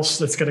anything else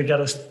that's going to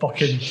get us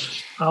fucking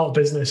out of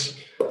business.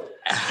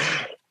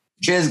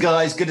 Cheers,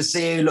 guys. Good to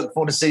see you. Look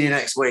forward to seeing you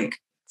next week.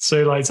 See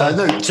you later.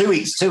 No, 2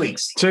 weeks. 2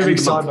 weeks. 2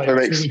 weeks time, mate. 2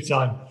 weeks. 2 weeks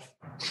time.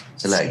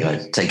 So there you go.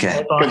 Take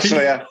care. Bye. Good to see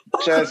you.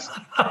 Cheers.